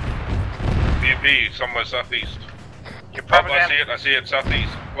 BB, somewhere southeast. You're probably I see it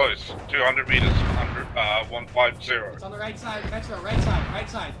southeast, close, 200 meters, 150. It's on the right side, Metro, right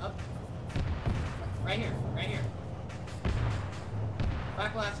side, up. Right here.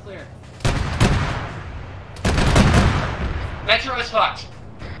 Back left's clear. Metro is fucked.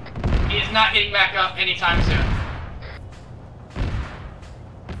 He is not getting back up anytime soon.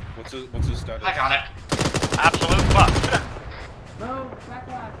 What's his status? I got it. absolute fuck. No, back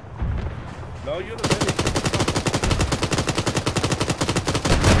left. No, you're the medic.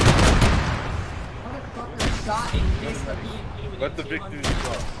 Motherfucker shot and missed the BMP with Let the Vic do his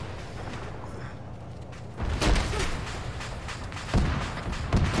job.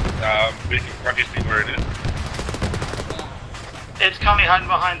 We can practice where it is. It's currently hiding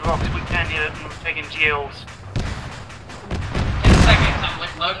behind rocks. We can hit it and we're taking GLs. In seconds, I'm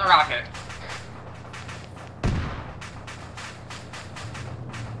loading the rocket.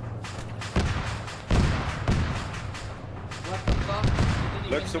 What the fuck?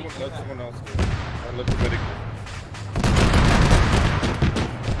 Let someone else do it. And let the medic do it.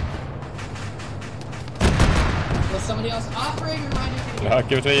 Was somebody else operating or am I just gonna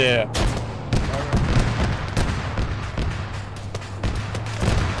Give it to me, yeah.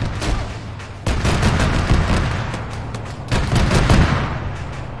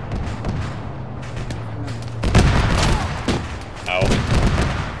 Ow.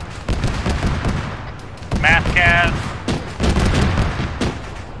 Mass gas.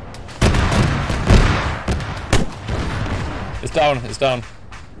 It's down.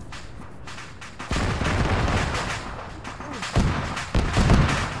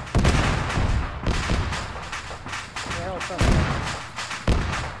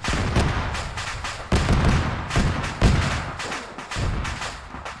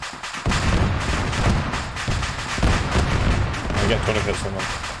 I get 20 hits from them.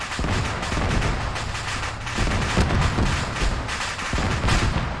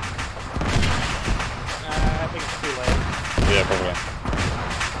 I think it's too late. Yeah, probably.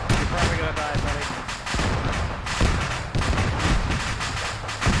 You're probably gonna die, buddy.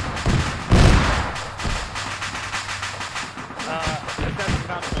 If that's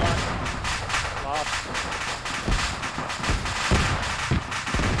about the one. Lost.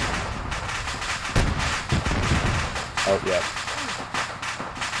 Oh, yeah.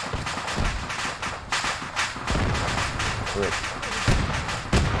 Rip.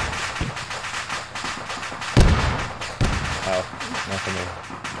 Ow. Not for me.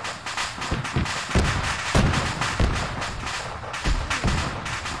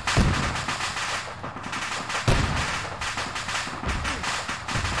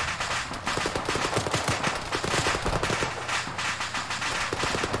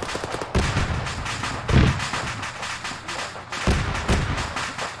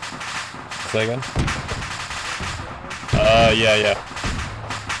 Say again? Yeah.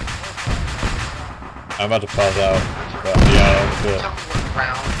 I'm about to pause out, but yeah, I'll do it. Tell me what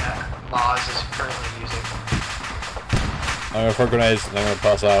round Moz is currently using. I'm gonna throw grenades and I'm gonna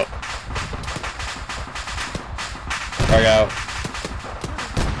pass out. Frag out.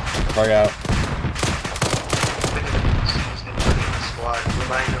 Frag out. Squad.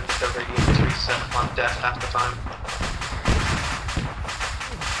 Remind them that their radius is reset on death half the time.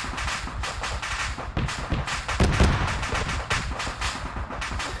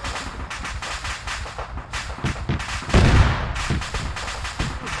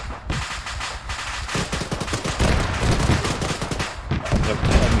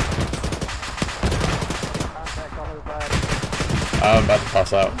 I'm about to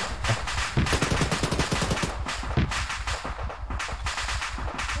pass out.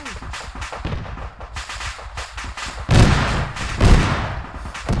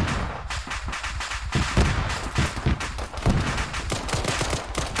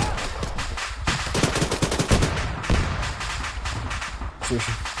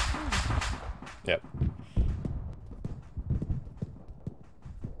 Yep.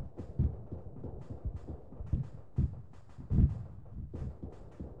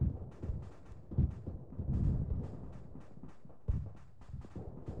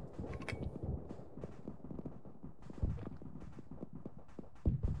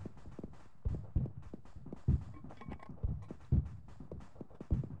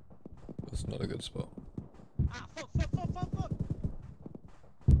 That's not a good spot. Ah, fuck.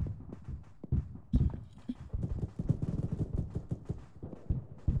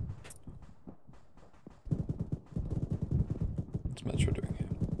 What's Metro doing here?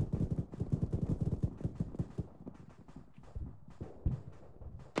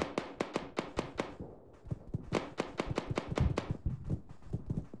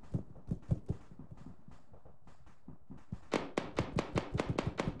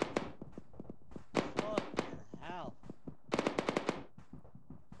 Hell.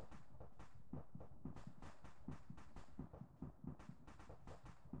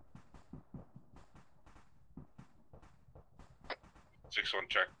 Six one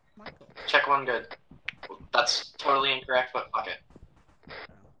check. Check one good. That's totally incorrect, but fuck it.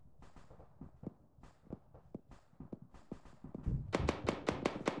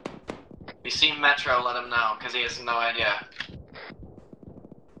 If you see Metro, let him know, because he has no idea.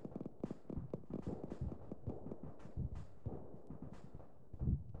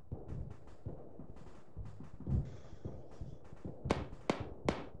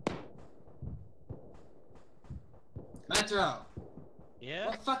 Metro! Yeah?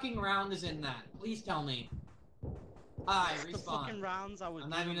 What fucking round is in that? Please tell me. Hi, The respawn. fucking rounds I was I'm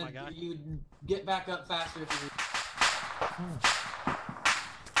not doing, even my guy. you get back up faster if you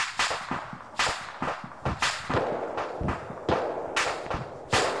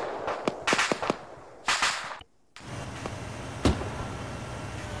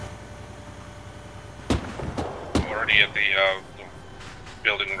I'm already at the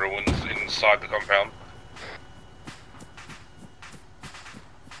building ruins inside the compound.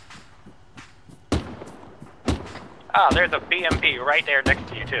 Ah, there's a BMP right there next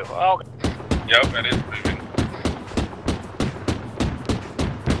to you too. Oh. Yep, that is moving.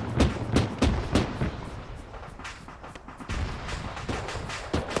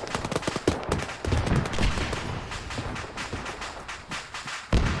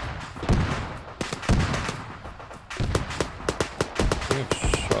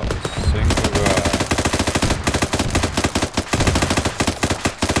 Shot a single guy.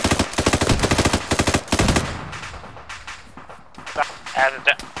 As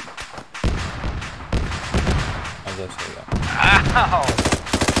a As I say that. Ow!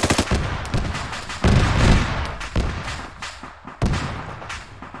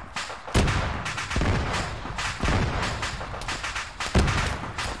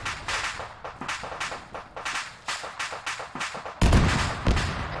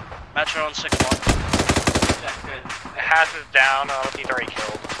 Metro on 6-1. Yeah, good. Has is down. He's already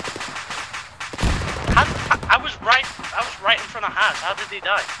killed. I was right in front of Haz. How did he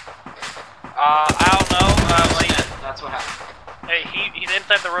die? I don't know. That's what happened. Hey, he's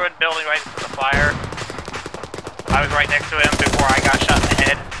inside the ruined building right into the fire. I was right next to him before I got shot in the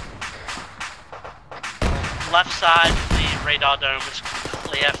head. Left side of the radar dome is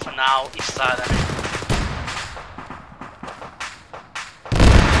clear for now. East side, I mean.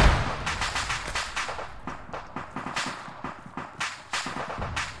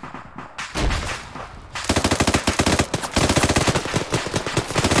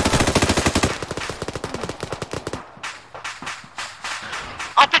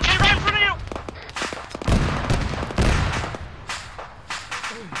 RPG right in front of you!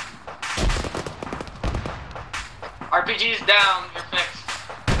 RPG's down, you're fixed.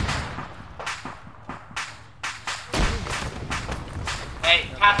 Hey,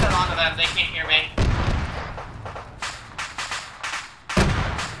 pass that on to them, they can't hear me.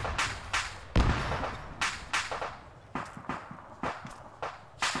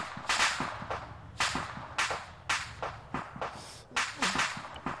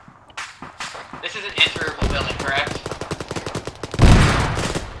 This is an iterable building, correct?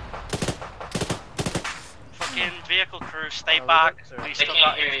 Fucking vehicle crew, stay back. We still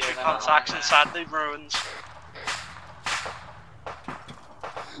got infantry contacts inside the ruins.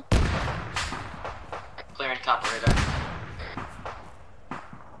 Clearing top radar.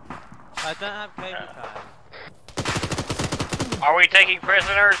 I don't have cable time. Are we taking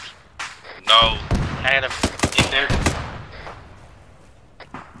prisoners? No. Negative. If they're...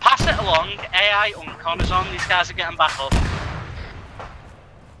 Pass it along. AI uncon is on. These guys are getting back up.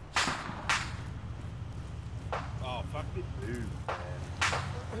 Oh, fucking move, man.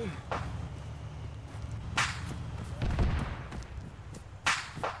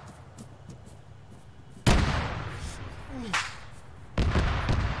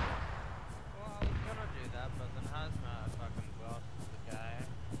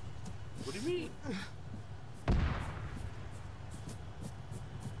 What do you mean?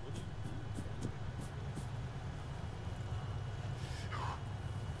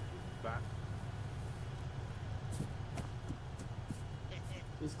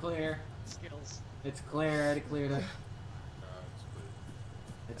 It's clear. Skittles. It's clear. I already cleared it.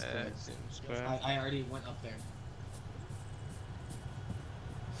 It's clear. It seems clear. I already went up there.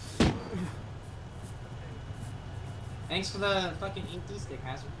 Thanks for the fucking ink stick,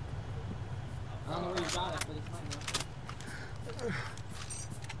 Hazard. I don't know where you got it, but it's mine now.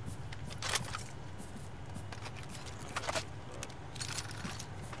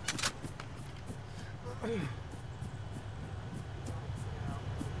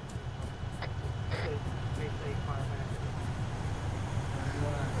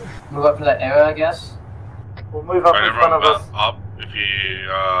 Move up to that area, I guess. We'll move up Right, in front of everyone, us. up. If you,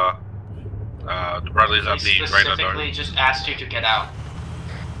 the Bradley's at He the radar specifically door. just asked you to get out.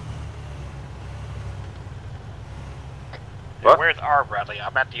 What? Where's our Bradley?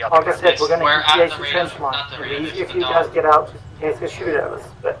 I'm at the other Like I said, we're going We're to at engage the the radar, trench line. not the radar, It'd be easy it's if the you guys dog. get out, just in case they shoot at us.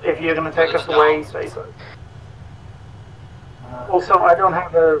 But if you're going to take us away, say so. Also, I don't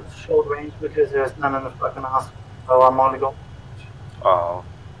have a short range because there's none in the fucking ass. So I'm only got. Oh.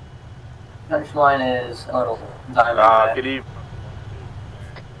 Trench line is a little diamond. Good evening.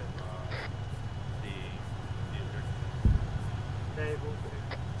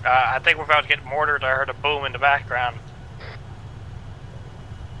 I think we're about to get mortared. I heard a boom in the background.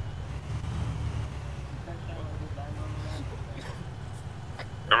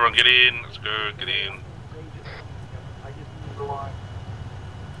 Everyone get in. Let's go. Get in.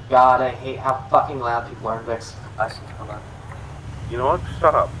 God, I hate how fucking loud people are in Vix. You know what?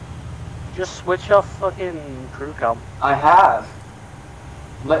 Shut up. Just switch off fucking crew cam. I have.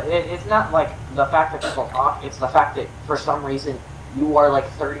 But it's not like the fact that people talk, it's the fact that for some reason you are like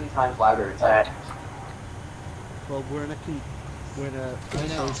 30 times louder inside. Well, we're in a I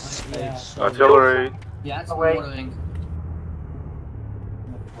know. Yeah. so Artillery. Yeah, it's Away. mortaring.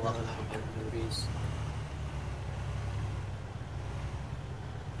 Love it how good movies.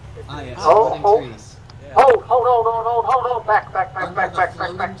 Ah, yes. Oh, floating oh. trees. Hold, back.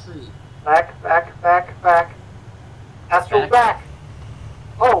 Back. Astral back.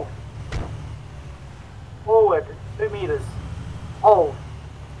 Hold. Forward, 2 meters. Hold.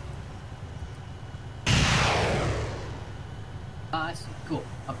 Ah, I see. Cool.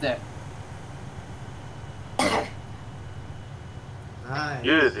 Up there. Nice.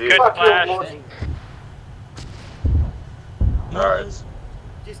 Good. Good Fuck flash. your logic. Alright.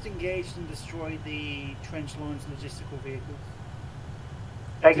 Disengaged and destroy the trench lines logistical vehicles.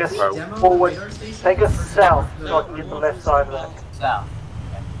 Take us forward. Take us south so I can get the left side of that. South.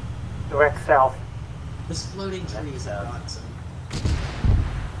 Direct south. This floating tree is nonsense.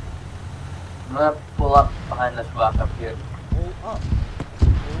 I'm gonna pull up behind this rock up here. Pull up.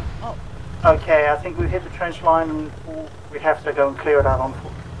 Okay, I think we've hit the trench line and we have to go and clear it out on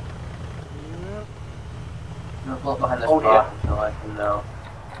foot. I'm gonna pull up behind this Oh, rock so I can know.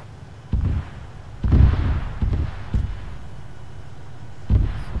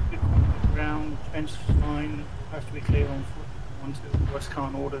 Ground, trench line, have to be clear on foot. Onto West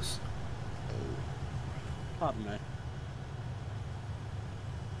Khan orders. Pardon me.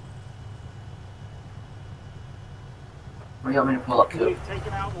 Where do you want me to pull up to? We've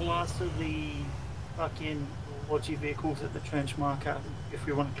taken out the last of the fucking Owondi vehicles at the trench marker. If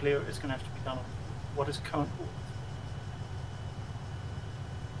we want to clear it, it's going to have to be done on what is current order.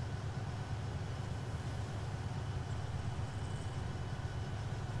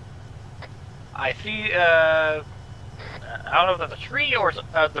 I see, I don't know if that's a tree or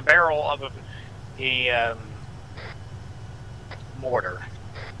the barrel of a mortar.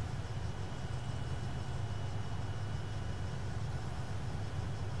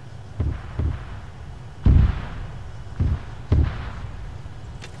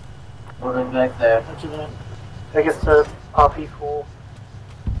 Running back there. Take us to RP4.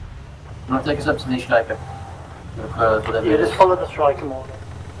 Wanna take us up to the striker? Whatever Yeah, it just is. follow the striker model.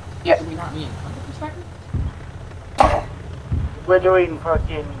 Yeah. Should we not be in front of the striker? We're doing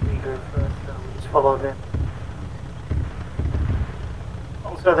fucking regroup first, so we just follow them.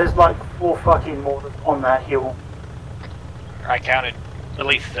 Also, there's like 4 fucking mortars on that hill. I counted at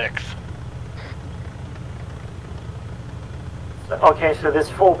least 6. So, okay, so there's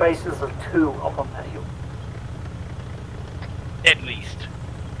 4 bases of 2 up on that hill. At least.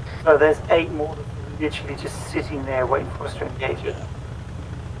 So there's 8 mortars literally just sitting there waiting for us to engage it.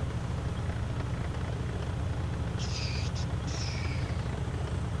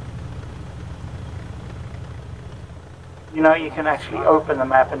 You know, you can actually open the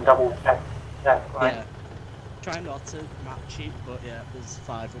map and double check that, right? Yeah. Try not to map cheat, but yeah, there's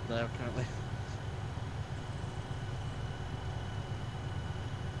 5 up there currently.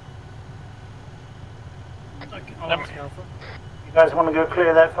 You guys want to go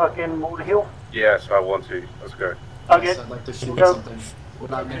clear that fucking mortar hill? Yes, I want to. Let's go. Okay. Yes, I'd like to shoot Go. something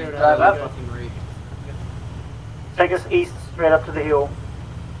without getting Drive up. fucking raped. Take us east, straight up to the hill.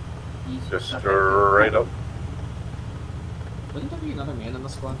 Just straight up. Wouldn't there be another man in the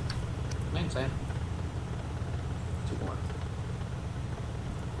squad? Man, say. 2 more.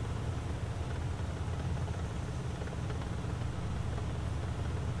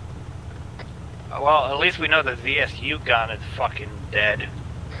 Well, at least we know the VSU gun is fucking dead.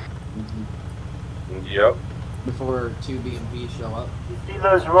 Yep. Before 2 BMPs show up. You see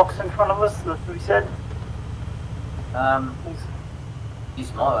those rocks in front of us, that's what we said? These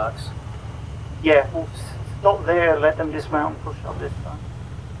small rocks. Yeah, we'll stop there, let them dismount and push up this time.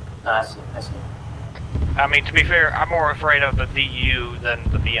 I see, I see. I mean, to be fair, I'm more afraid of the VU than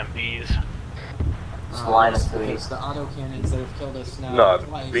the BMPs. It's the autocannons that have killed us now No,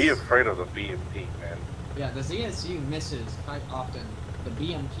 twice. be afraid of the BMP, man. Yeah, the ZSU misses quite often. The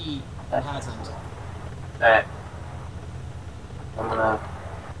BMP hasn't. Alright. I'm gonna...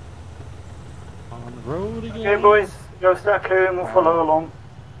 On the road again. Okay, boys, go start clearing, we'll follow along.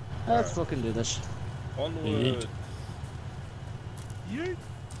 Let's fucking do this. Onward. Yeet.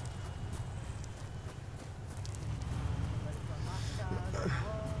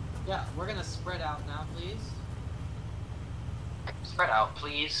 Yeah, we're gonna spread out now, please. Spread out,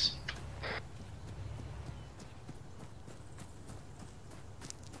 please.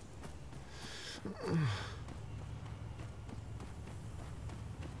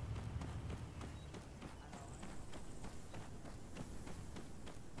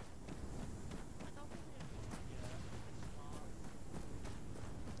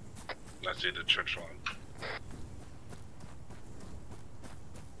 I see the church one.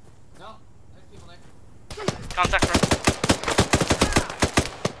 No, there's people there. Contact front.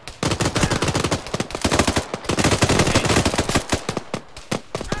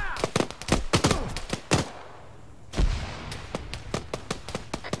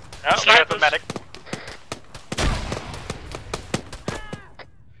 Oh, there's the medic.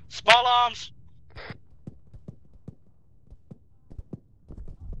 Small arms.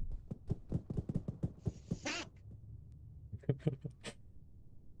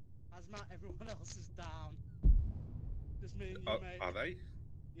 Hazmat, everyone else is down. Just me and you, mate. Are they?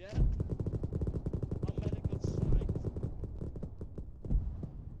 Yeah. Our medic got sniped.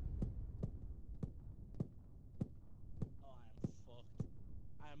 Oh, I am fucked.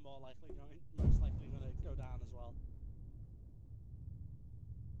 I am most likely going to go down as well.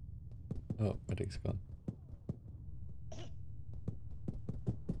 Oh, medic's gone.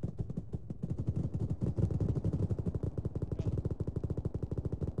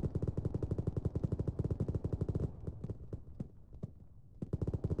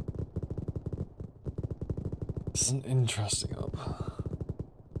 It's an interesting up.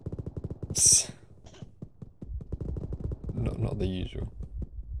 It's not the usual.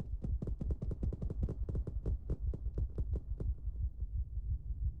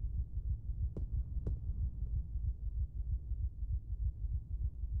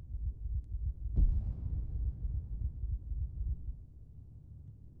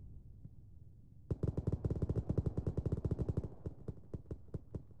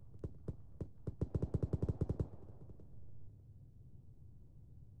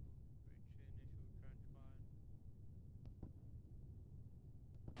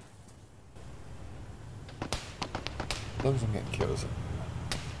 As long as I'm getting kills.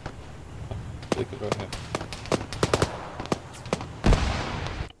 Take it right here.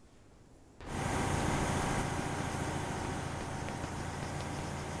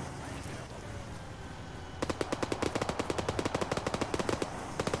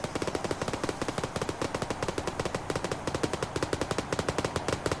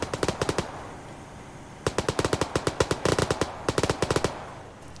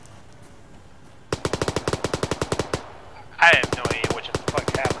 I have no idea what the fuck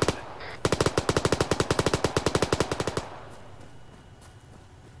happened.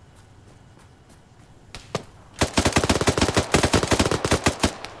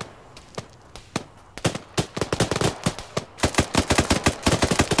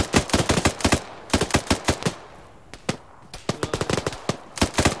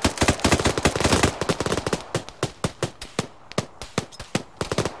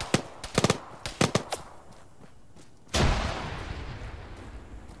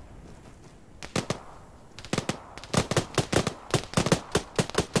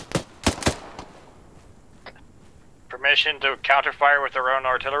 Permission to counterfire with their own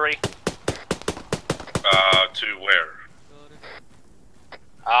artillery? To where?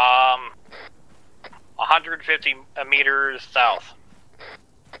 150 meters south.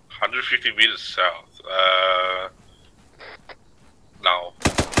 150 meters south. No.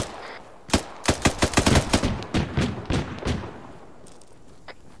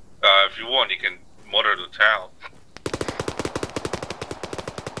 If you want, you can mortar the town.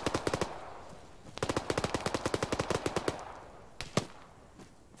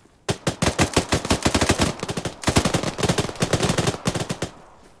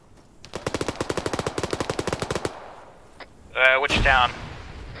 Which town?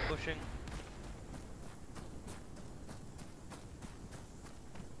 Pushing.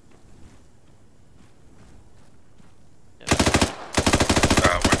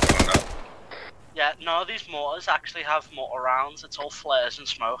 Yeah, no, these mortars actually have mortar rounds. It's all flares and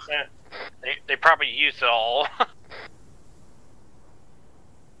smoke. Yeah. They probably used it all.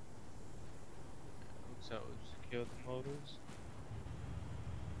 So secure the motors.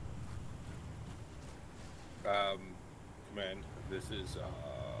 Command, this is,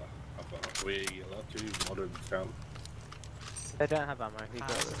 about we allowed to mortar the town. They don't have ammo. He got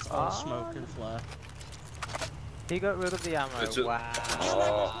rid of Smoke and flare. He got rid of the ammo. Wow.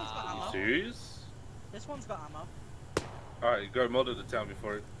 Oh, you serious? This one's got ammo. Alright, go mortar the town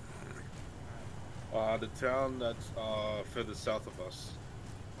before it. The town that's further south of us.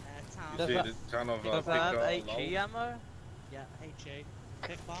 You see the town of does that have HE ammo? Yeah, HE.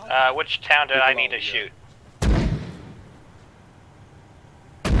 Which town did I need to shoot?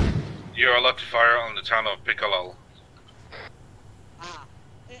 You're allowed to fire on the town of Piccolo. Ah,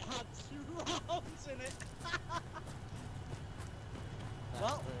 it had 2 rounds in it.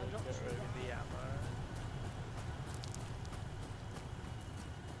 Well, I'm not sure the ammo.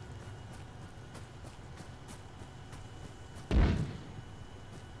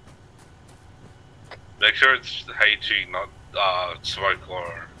 Make sure it's HE, not smoke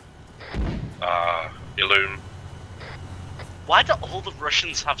or illume. Why do all the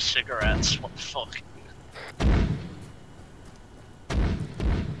Russians have cigarettes? What the fuck?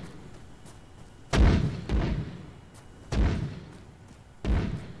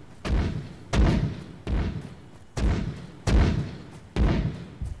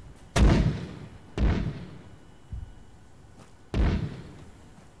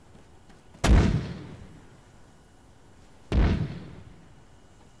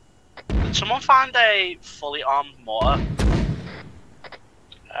 Did someone find a fully armed mortar?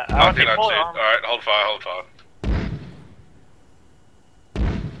 I think that's it. Alright, hold fire, hold fire.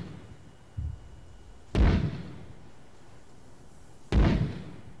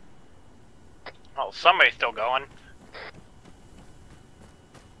 Oh, somebody's still going.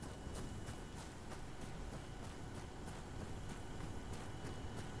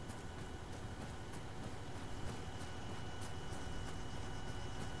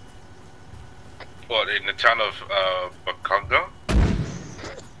 What, in the town of Bakonga?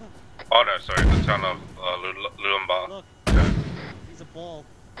 Oh no, sorry, the town of Lumba. Look, he's a ball.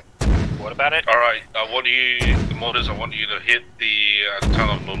 What about it? Alright, the mortars, I want you to hit the town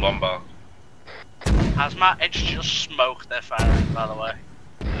of Lulumba. Hazmat, it's just smoke they're firing, by the way.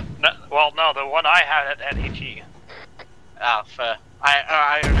 No, well, no, the one I had at HE. Ah, fair.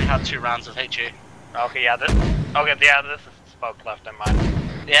 I only had 2 rounds of HE. Okay, yeah, this is smoke left in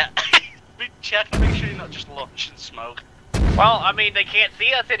mine. Yeah. Check and make sure you're not just launching smoke. Well, I mean, they can't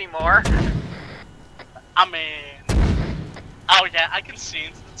see us anymore. I mean... Oh yeah, I can see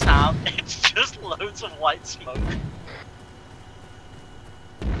into the town. It's just loads of white smoke.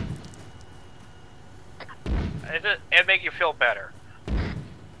 it'd make you feel better.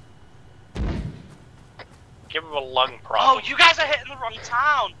 Give him a lung problem. Oh, you guys are hitting the wrong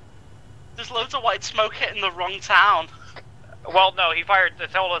town. There's loads of white smoke hitting the wrong town. Well, no, he fired. They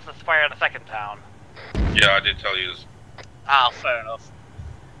told us to fire in the second town. Yeah, I did tell you this. Oh, fair enough.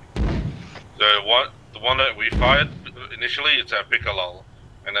 The one that we fired initially, it's at Piccolo,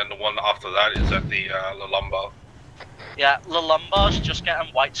 and then the one after that is at the La Lumba. Yeah, La Lumba's just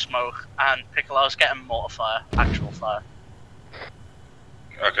getting white smoke, and Piccolo's getting mortar fire, actual fire.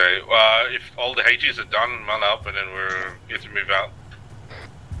 Okay, if all the HGs are done, man up, and then we're get to move out.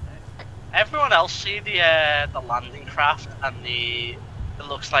 Everyone else see the landing craft and it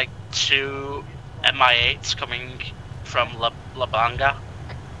looks like 2 MI8s coming from La Banga.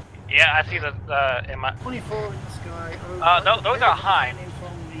 Yeah, I see the MI. 24 in the sky. No, those are Hind.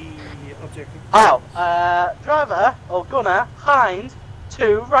 Oh, driver or gunner, Hind,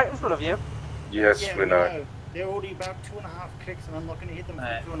 2 right in front of you. Yes, yeah, we know. They're already about 2.5 clicks, and I'm not going to hit them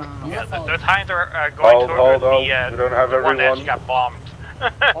for 2.5. Yeah, those Hinds are going toward hold. the We don't have one that everyone. got bombed.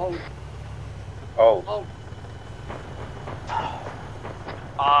 Oh.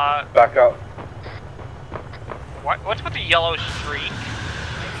 Back up. What's with the yellow streak?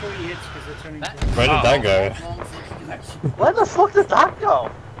 Make sure he hits because they're turning. Where did that go? Where the fuck did that go?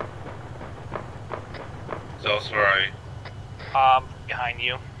 So sorry. Behind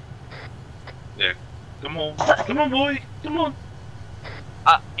you. Yeah. Come on, boy. Come on.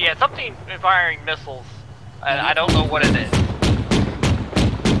 Yeah, something firing missiles, and I don't know what it is.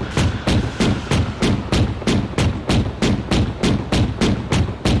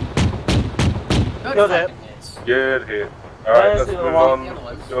 Good hit. Good hit. Alright, Where's let's the move other on. one?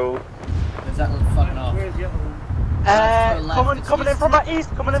 Let's go. There's that one fucking off. Where's the other one? Coming in from our east,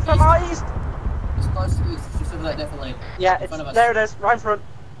 coming in from our east. It's close to the east, just over there, definitely. Yeah, In it's, front of us. there it is, right in front.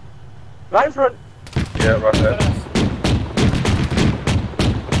 Right in front. Yeah, right there.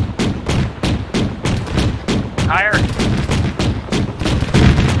 Higher.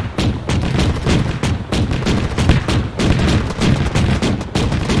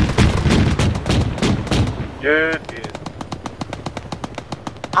 Good hit.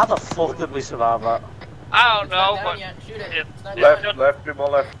 How the fuck did we survive that? I don't know, down but yet. Shoot it. It's not Left, down. left, bit more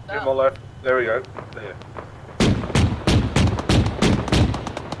left, bit more left. There we go. There.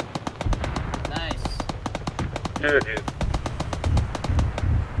 Nice. Good hit.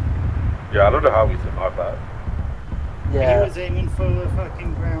 Yeah, I don't know how we survived that. He Yeah. was aiming for the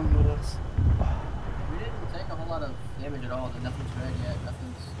fucking ground with us. We didn't take a whole lot of damage at all. Nothing's red yet.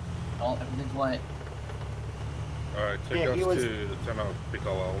 Everything's white. Alright, take Yeah, us he was- to the town of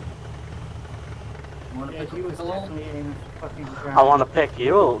Piccolo. You want to Yeah, pick he was Piccolo? definitely aiming for fucking ground. I want to pick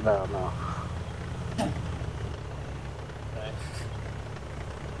you. No, no.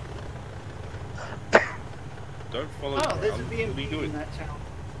 Don't follow Oh, there's a ground. What are you BMP doing? in that town.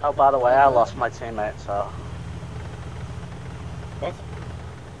 Oh, by the way, I lost my teammate, so. What?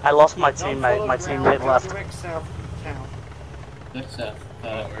 I lost my Don't teammate. follow My ground, teammate go left. direct south of town. Next up. Oh,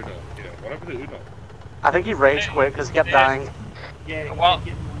 Uno. Yeah, what happened to Uno? I think he rage quit because he kept dying. Yeah, he Well- kept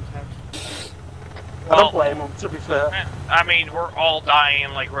getting one tapped. I don't blame him, to be fair. I mean, we're all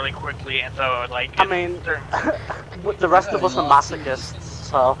dying like really quickly, and so like. I mean, the rest of us are masochists,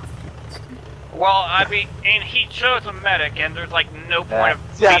 so. Well, I mean, and he chose a medic, and there's like no point of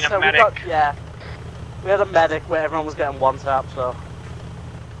Yeah, being so a medic. we had a medic where everyone was getting one tap, so.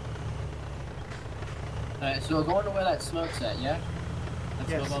 Alright, so we're going to where that smoke's at, yeah?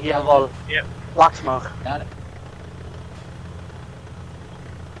 Let's Yes. go above Yeah, that. well, Yep. black smoke. Got it.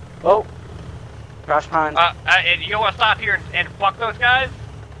 Oh, crash behind. And you want to stop here and fuck those guys?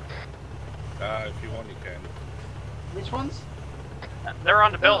 If you want, you can. Which ones? They're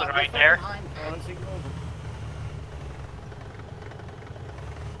on the building Oh, right they're there. behind, fellas, ignore them.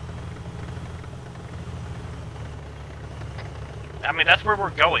 I mean, that's where we're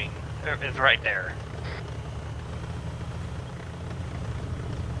going. Is right there.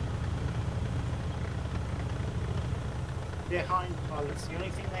 They're hind pilots. The only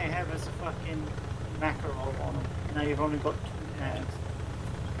thing they have is a fucking mackerel on them. Now you've only got 2 hands.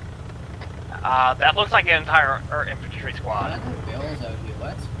 That looks like an entire infantry I squad. got barrels out here,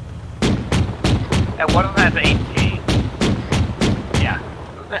 what? And one of them has an AT. Yeah.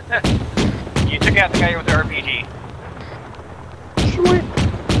 You took out the guy with the RPG. Sweet.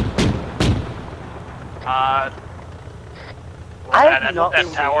 I have not that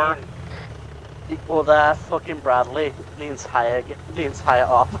seen tower. Well, that fucking Bradley, the entire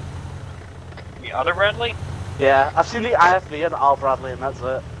op. The other Bradley? Yeah, I've seen the IFV and all Bradley, and that's it.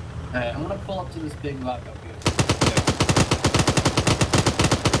 Alright, I'm gonna pull up to this big rock up here.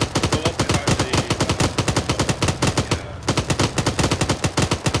 Go up behind the...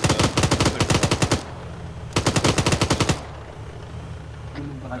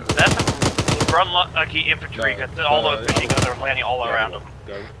 unlucky infantry because all those machine guns are landing all around them.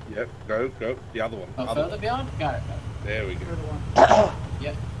 Go. Yep. Go. The other one. Oh, other further one. beyond? Got it. There we go.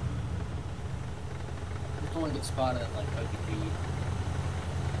 Yep. Just don't want to get spotted at like OPG.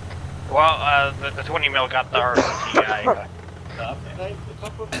 Well, the 20 mil got the RCI. A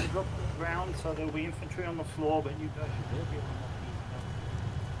couple of them dropped to the ground, so there'll be infantry on the floor, but you guys should all be able to knock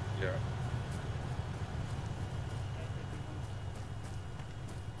these down. Yeah.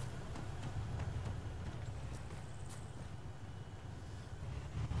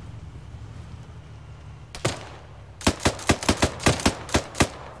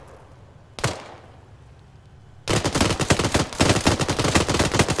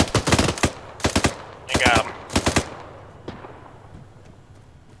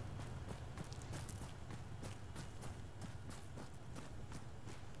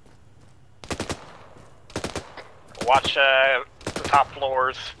 Watch the top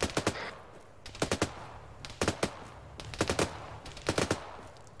floors.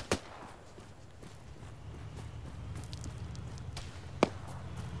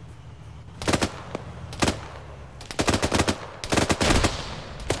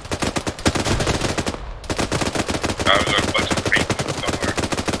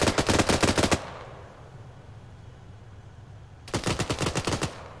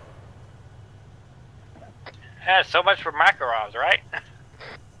 Yeah, so much for Makarovs, right?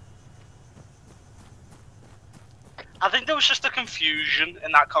 I think there was just a confusion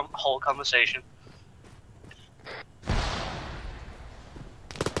in that whole conversation.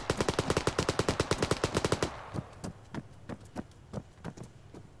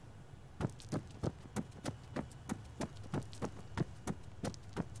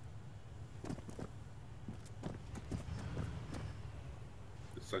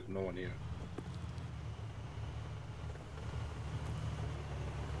 It's like no one here.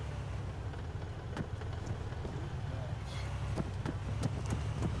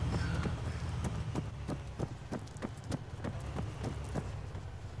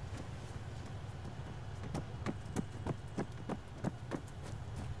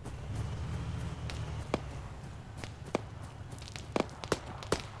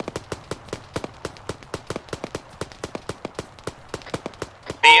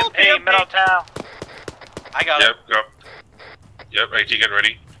 BMP, Middletown. I got it. Yep, AT, get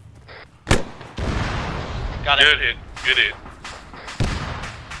ready. Got it. Good hit.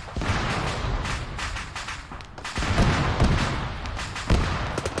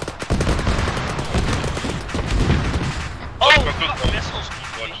 Oh, fuck, missiles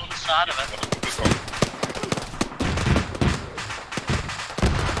on the side of it.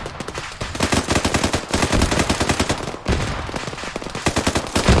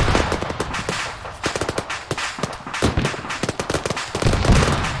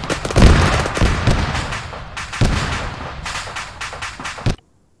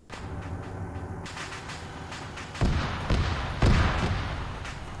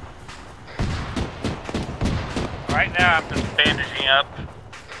 Right now, I'm just bandaging up.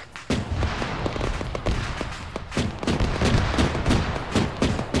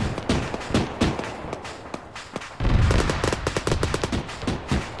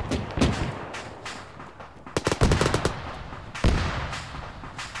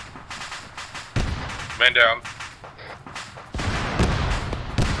 Man down.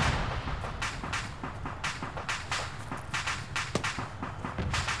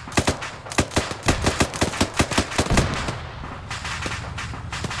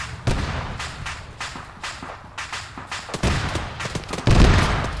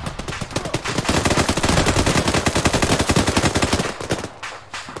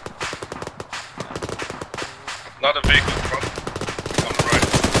 Not a vehicle in front. On the right.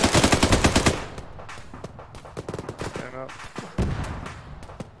 Stand up.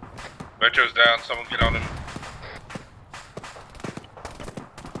 Metro's down. Someone get on him.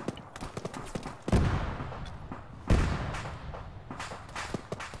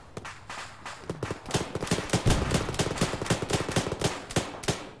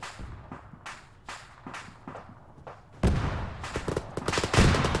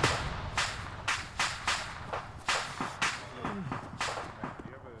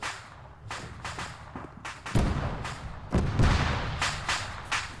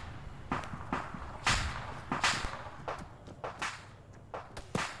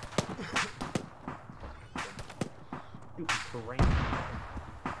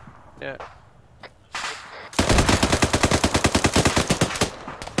 Yeah.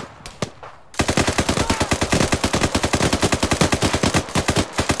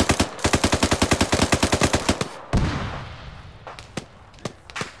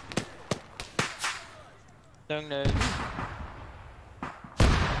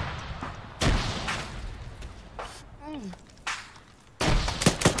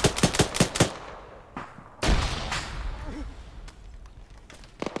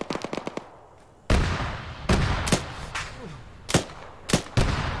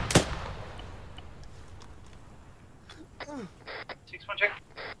 check.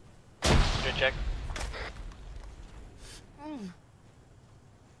 Good check.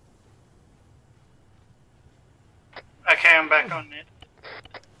 Okay, I'm back on it.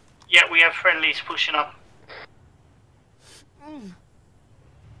 Yeah, we have friendlies pushing up.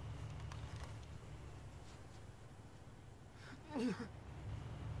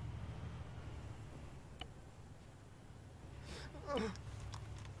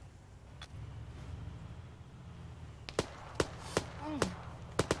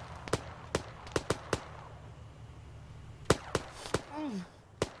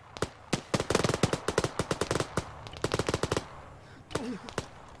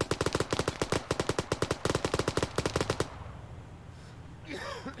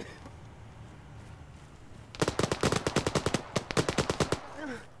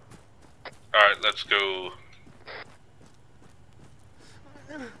 Alright, let's go.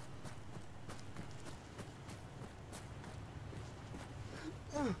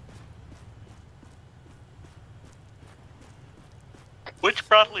 Which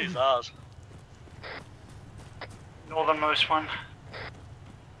Bradley is ours? Northernmost one.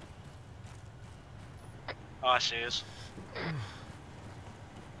 Oh, I see us.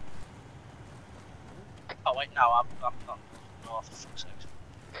 Oh wait, no, I'm not north, for fuck's sake.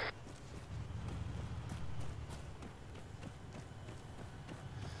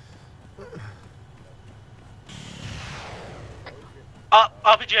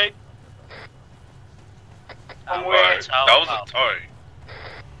 RPG! Alright, that was a toy.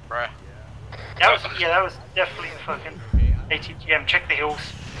 Bruh. That was definitely a fucking ATGM. Check the hills.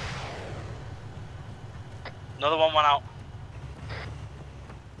 Another one went out.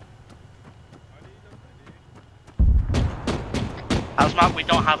 Asmat, we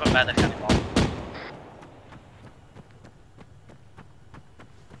don't have a medic anymore.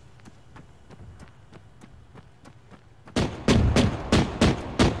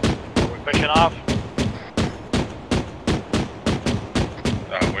 We're pushing off.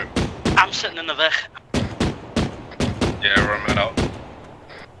 I'm sitting in the Vic. Yeah, run out.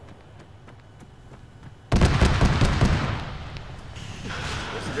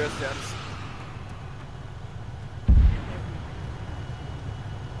 What's the ghost status?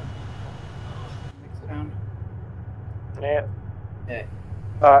 Next round. Yeah. Yeah.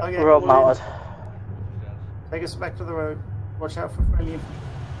 Alright, Okay, we're all all in. mounted. Take us back to the road. Watch out for friendly.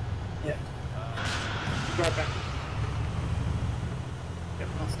 Yeah. Go back. Yep,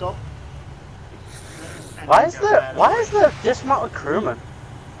 now stop. And Why then is go there bad. why is there dismounted crewmen?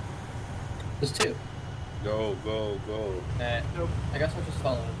 There's two. Go, go, go. Nope. I guess I'll just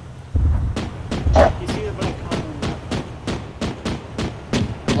follow him. You see the black line on that?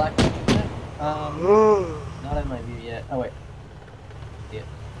 Black one? Not in my view yet. Oh wait. Yeah.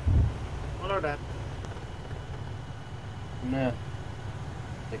 Follow that. No.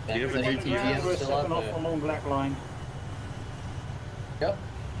 Like that. Do you Is have that a ATGM We're still up stepping off there? along black line. Go.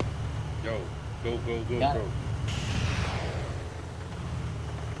 Go, go, go, go, Got it. go.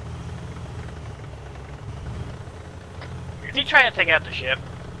 Is he trying to take out the ship?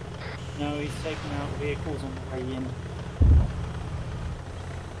 No, he's taking out vehicles on the way in.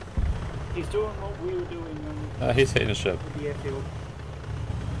 He's doing what we were doing on He's hitting the ship. the airfield.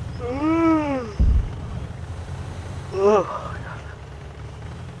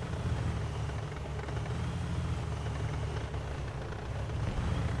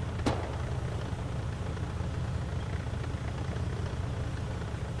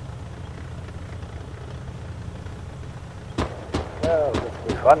 Oh, this will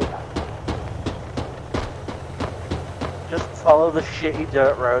be fun. Just follow the shitty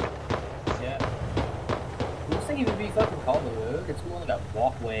dirt road. Yeah. I was thinking it would be fucking called a road. It's more like a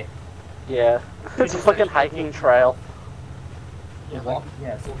walkway. Yeah. It's a fucking hiking trail. Yeah, walk.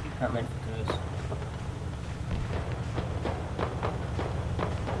 Yeah, so you can't rent for cars.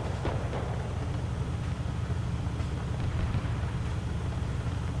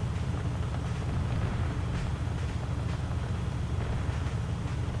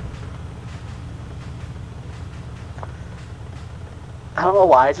 I don't know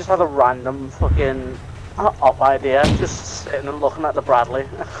why, I just had a random fucking up idea, just sitting and looking at the Bradley.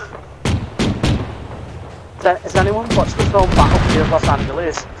 Has anyone watched the film Battlefield Los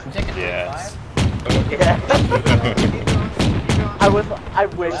Angeles? Yes. Yeah. I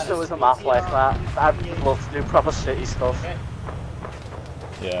wish there was a map like that. I'd love to do proper city stuff.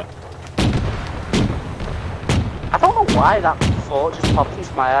 Yeah. I don't know why that thought just popped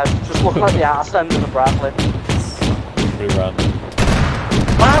into my head. Just looking at the arse end of the Bradley. Pretty random.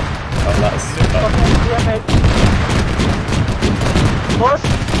 Wow! Oh, that's Push!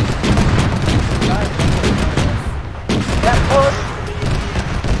 Yeah, push!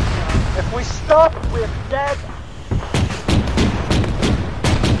 If we stop, we're dead!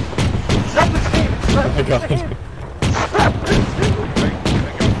 Stop the team! Stop the team! Stop the team!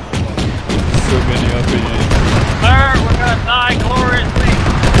 So many RPGs. Sir, we're gonna die gloriously!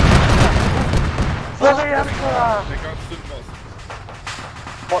 For the Emperor! Take out the boss.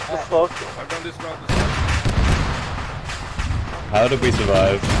 What the fuck? I've done this round. How did we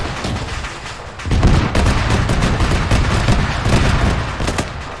survive?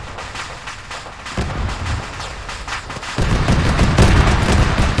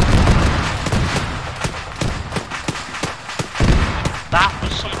 That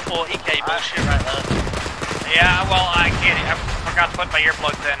was some 40k bullshit right there. Yeah, well, I get it. I forgot to put my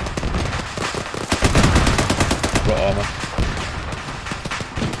earplugs in. Got armor.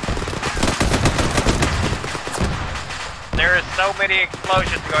 There is so many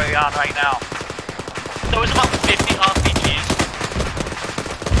explosions going on right now. There was about 50 RPGs.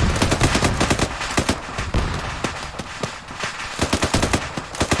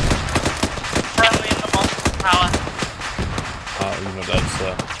 Friendly in the monster tower. Oh, you're not dead,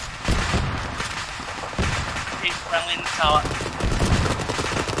 sir. He's friendly in the tower.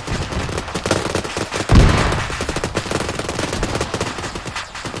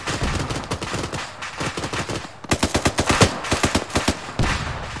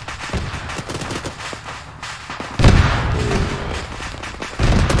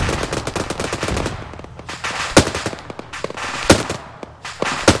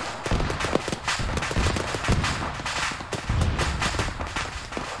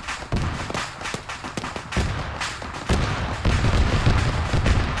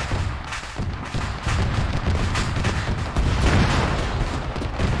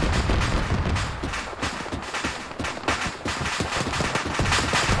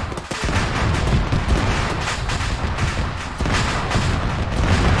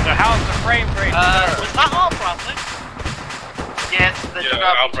 Was that all Bradley? Yes, the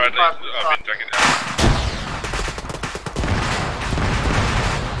Al Bradley, I've been checking it out.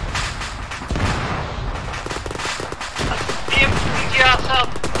 PG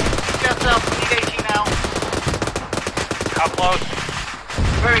ourselves. PG ourselves. We need 18 now. How close?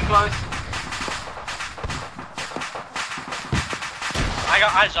 Very close. I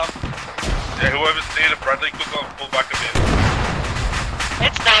got eyes on. Yeah, whoever's near the Bradley could go pull back a bit.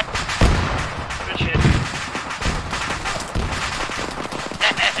 It's dead. Good shit.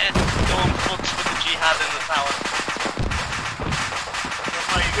 Go on fucks with the jihad in the tower.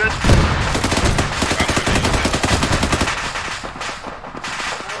 Are you good?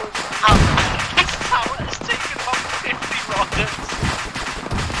 This tower has taken about 50 rockets.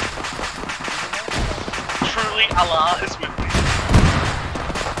 Truly, Allah is with me.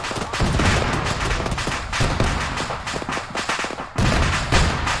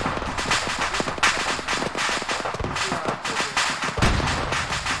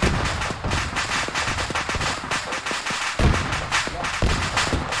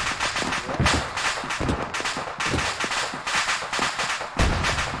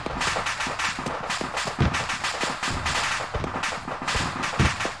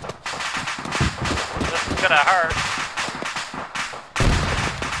 Gonna hurt.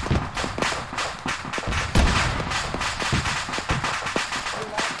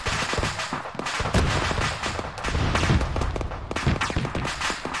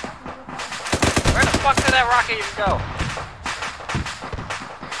 Where the fuck did that rocket even go?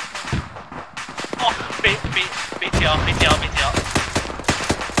 Oh, BTR.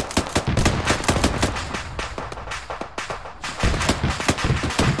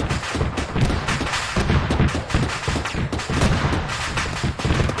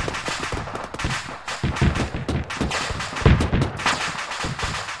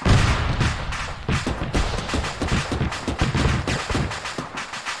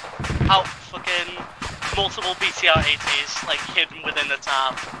 Out fucking multiple BTR-80s, like, hidden within the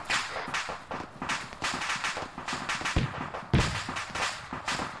town.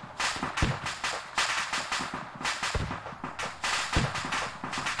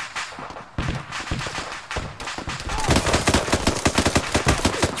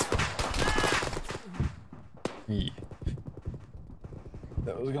 Yeah.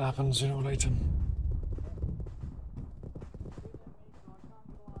 That was gonna happen sooner or later.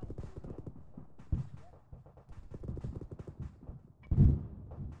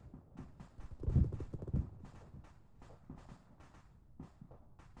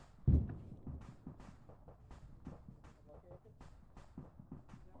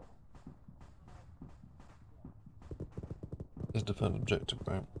 Let's defend objective,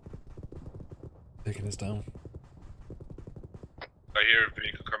 right? Taking us down. I hear a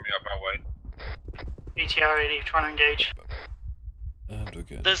vehicle coming up our way. ETR 80, trying to engage. And we're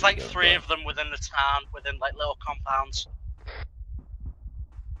getting There's like 3 of them within the town, within like little compounds.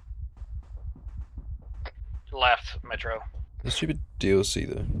 Left, Metro. The stupid DLC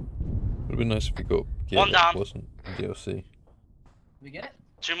though. Would have been nice if we got. Yeah, One down. Wasn't DLC. We get it?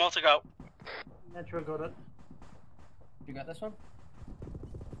 2 more to go. Metro got it. You got this one?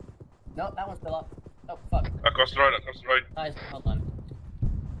 No, that one's still up. Oh, fuck. Across the road, across the road. Guys, hold on.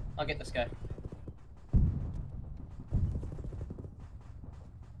 I'll get this guy.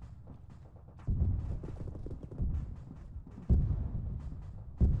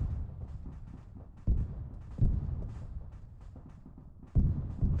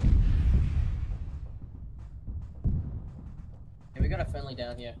 We got a friendly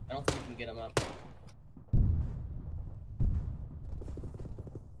down here. I don't think we can get him up.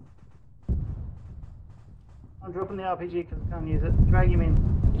 I'm dropping the RPG because I can't use it. Drag him in.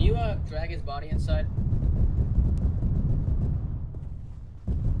 Can you drag his body inside?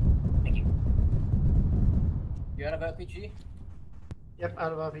 Thank you. You out of RPG? Yep,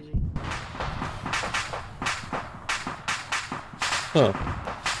 out of RPG. Huh.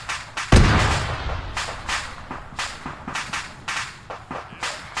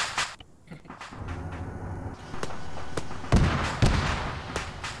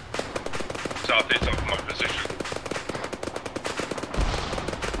 Southeast of my position.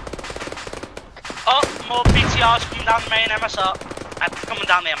 Oh, more BTRs coming down the main MSR. Coming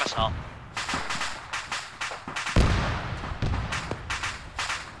down the MSR.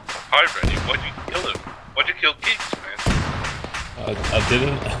 Hi, Reddy. Why'd you kill him? Why'd you kill Keats, man? I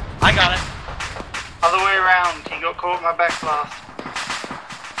didn't. I got it. Other way around, he got caught in my back blast.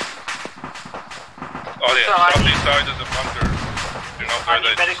 Oh yeah, So I southeast need- side is a bunker. You know I where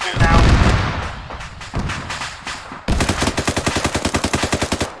need they medical now.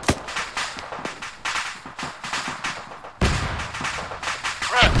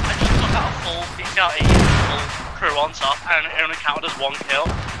 Bro, I just took out a full BTR full crew on top and it only counted as 1 kill.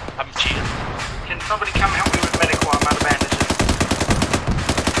 I'm cheating. Can somebody come help me with medical? I'm out of bandages.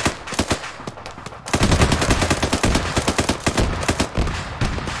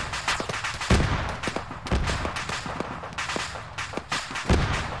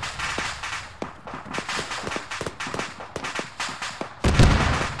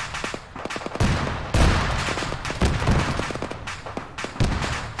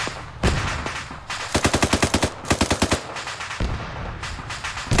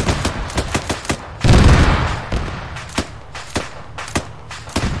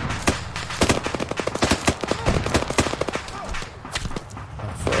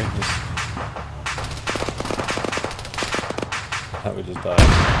 That would just die.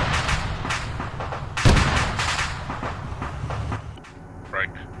 Right.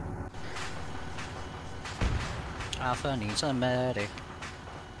 Alpha needs a medic.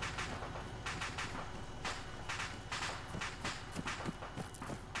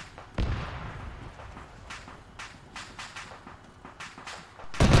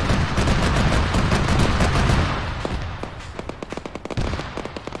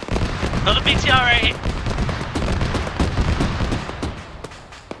 Another BTR 80.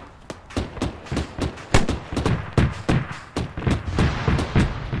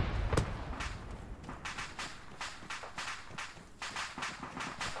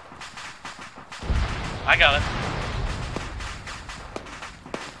 I got it.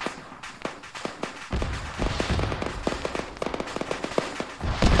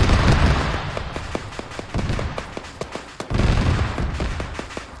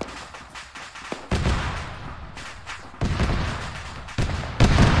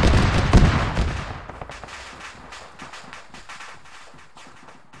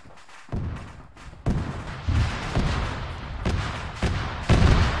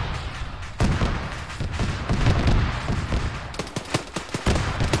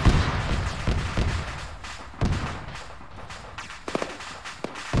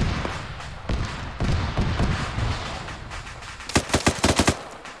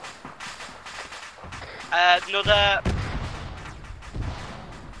 Another.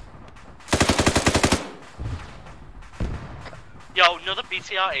 Yo, another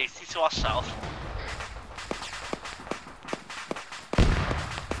BTR 80 to our south.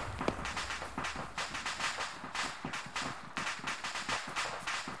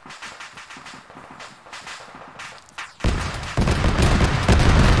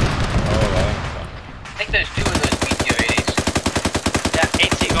 I think there's 2 of those BTR 80s. Yeah,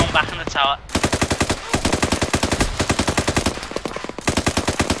 80 going back in the tower.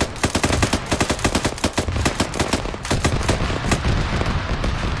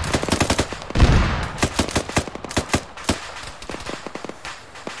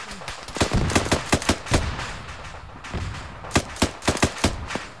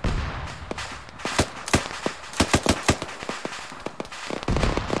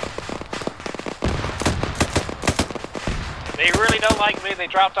 really don't like me. They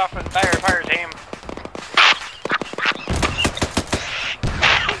dropped off an entire fire team.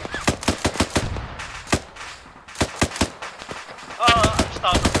 Oh,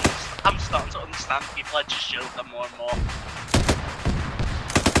 I'm starting to understand people. I just joke them more and more.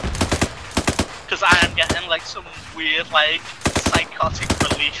 Because I am getting like some weird, like, psychotic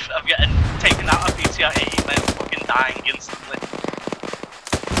relief of getting taken out of BTR-8 and then fucking dying instantly.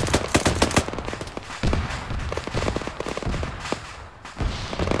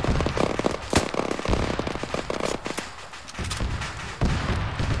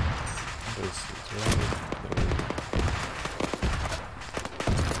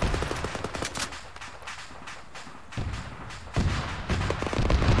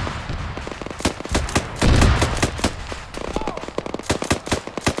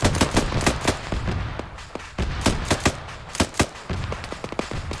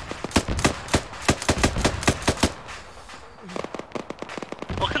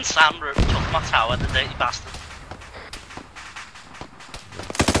 Sam took my tower, the dirty bastard.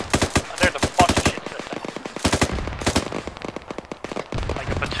 There's a bunch of shit sitting there. Like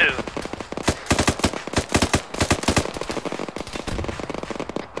a platoon.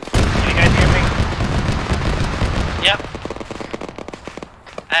 Can you guys hear me? Yep.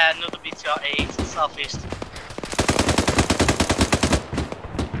 Another BTR-8 southeast.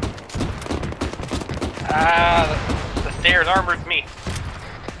 The stairs armored me.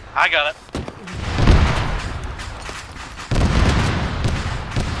 I got it.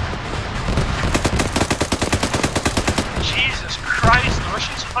 Jesus Christ, the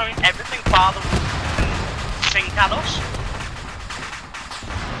Russians are throwing everything farther than sink at us.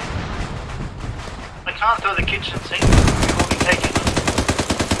 I can't throw the kitchen sink, we will be taking them.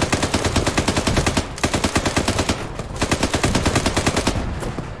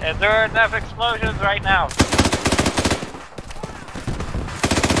 Is there enough explosions right now?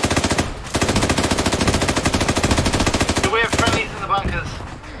 We have friendlies in the bunkers.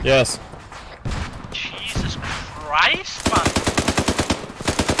 Yes. Jesus Christ, man.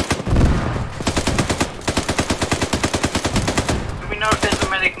 Do we know if there's a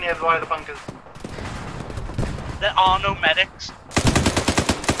medic nearby the bunkers? There are no medics.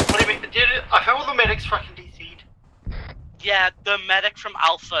 What do you mean? I felt all the medics fucking DC'd. Yeah, the medic from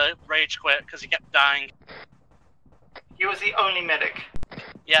Alpha rage quit because he kept dying. He was the only medic.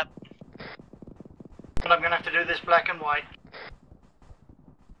 Yep. But I'm gonna have to do this black and white.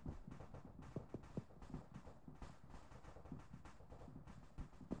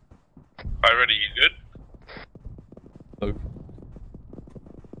 Hi, ready? You good? Nope.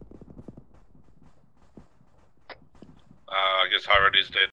 I guess Hi, ready's dead.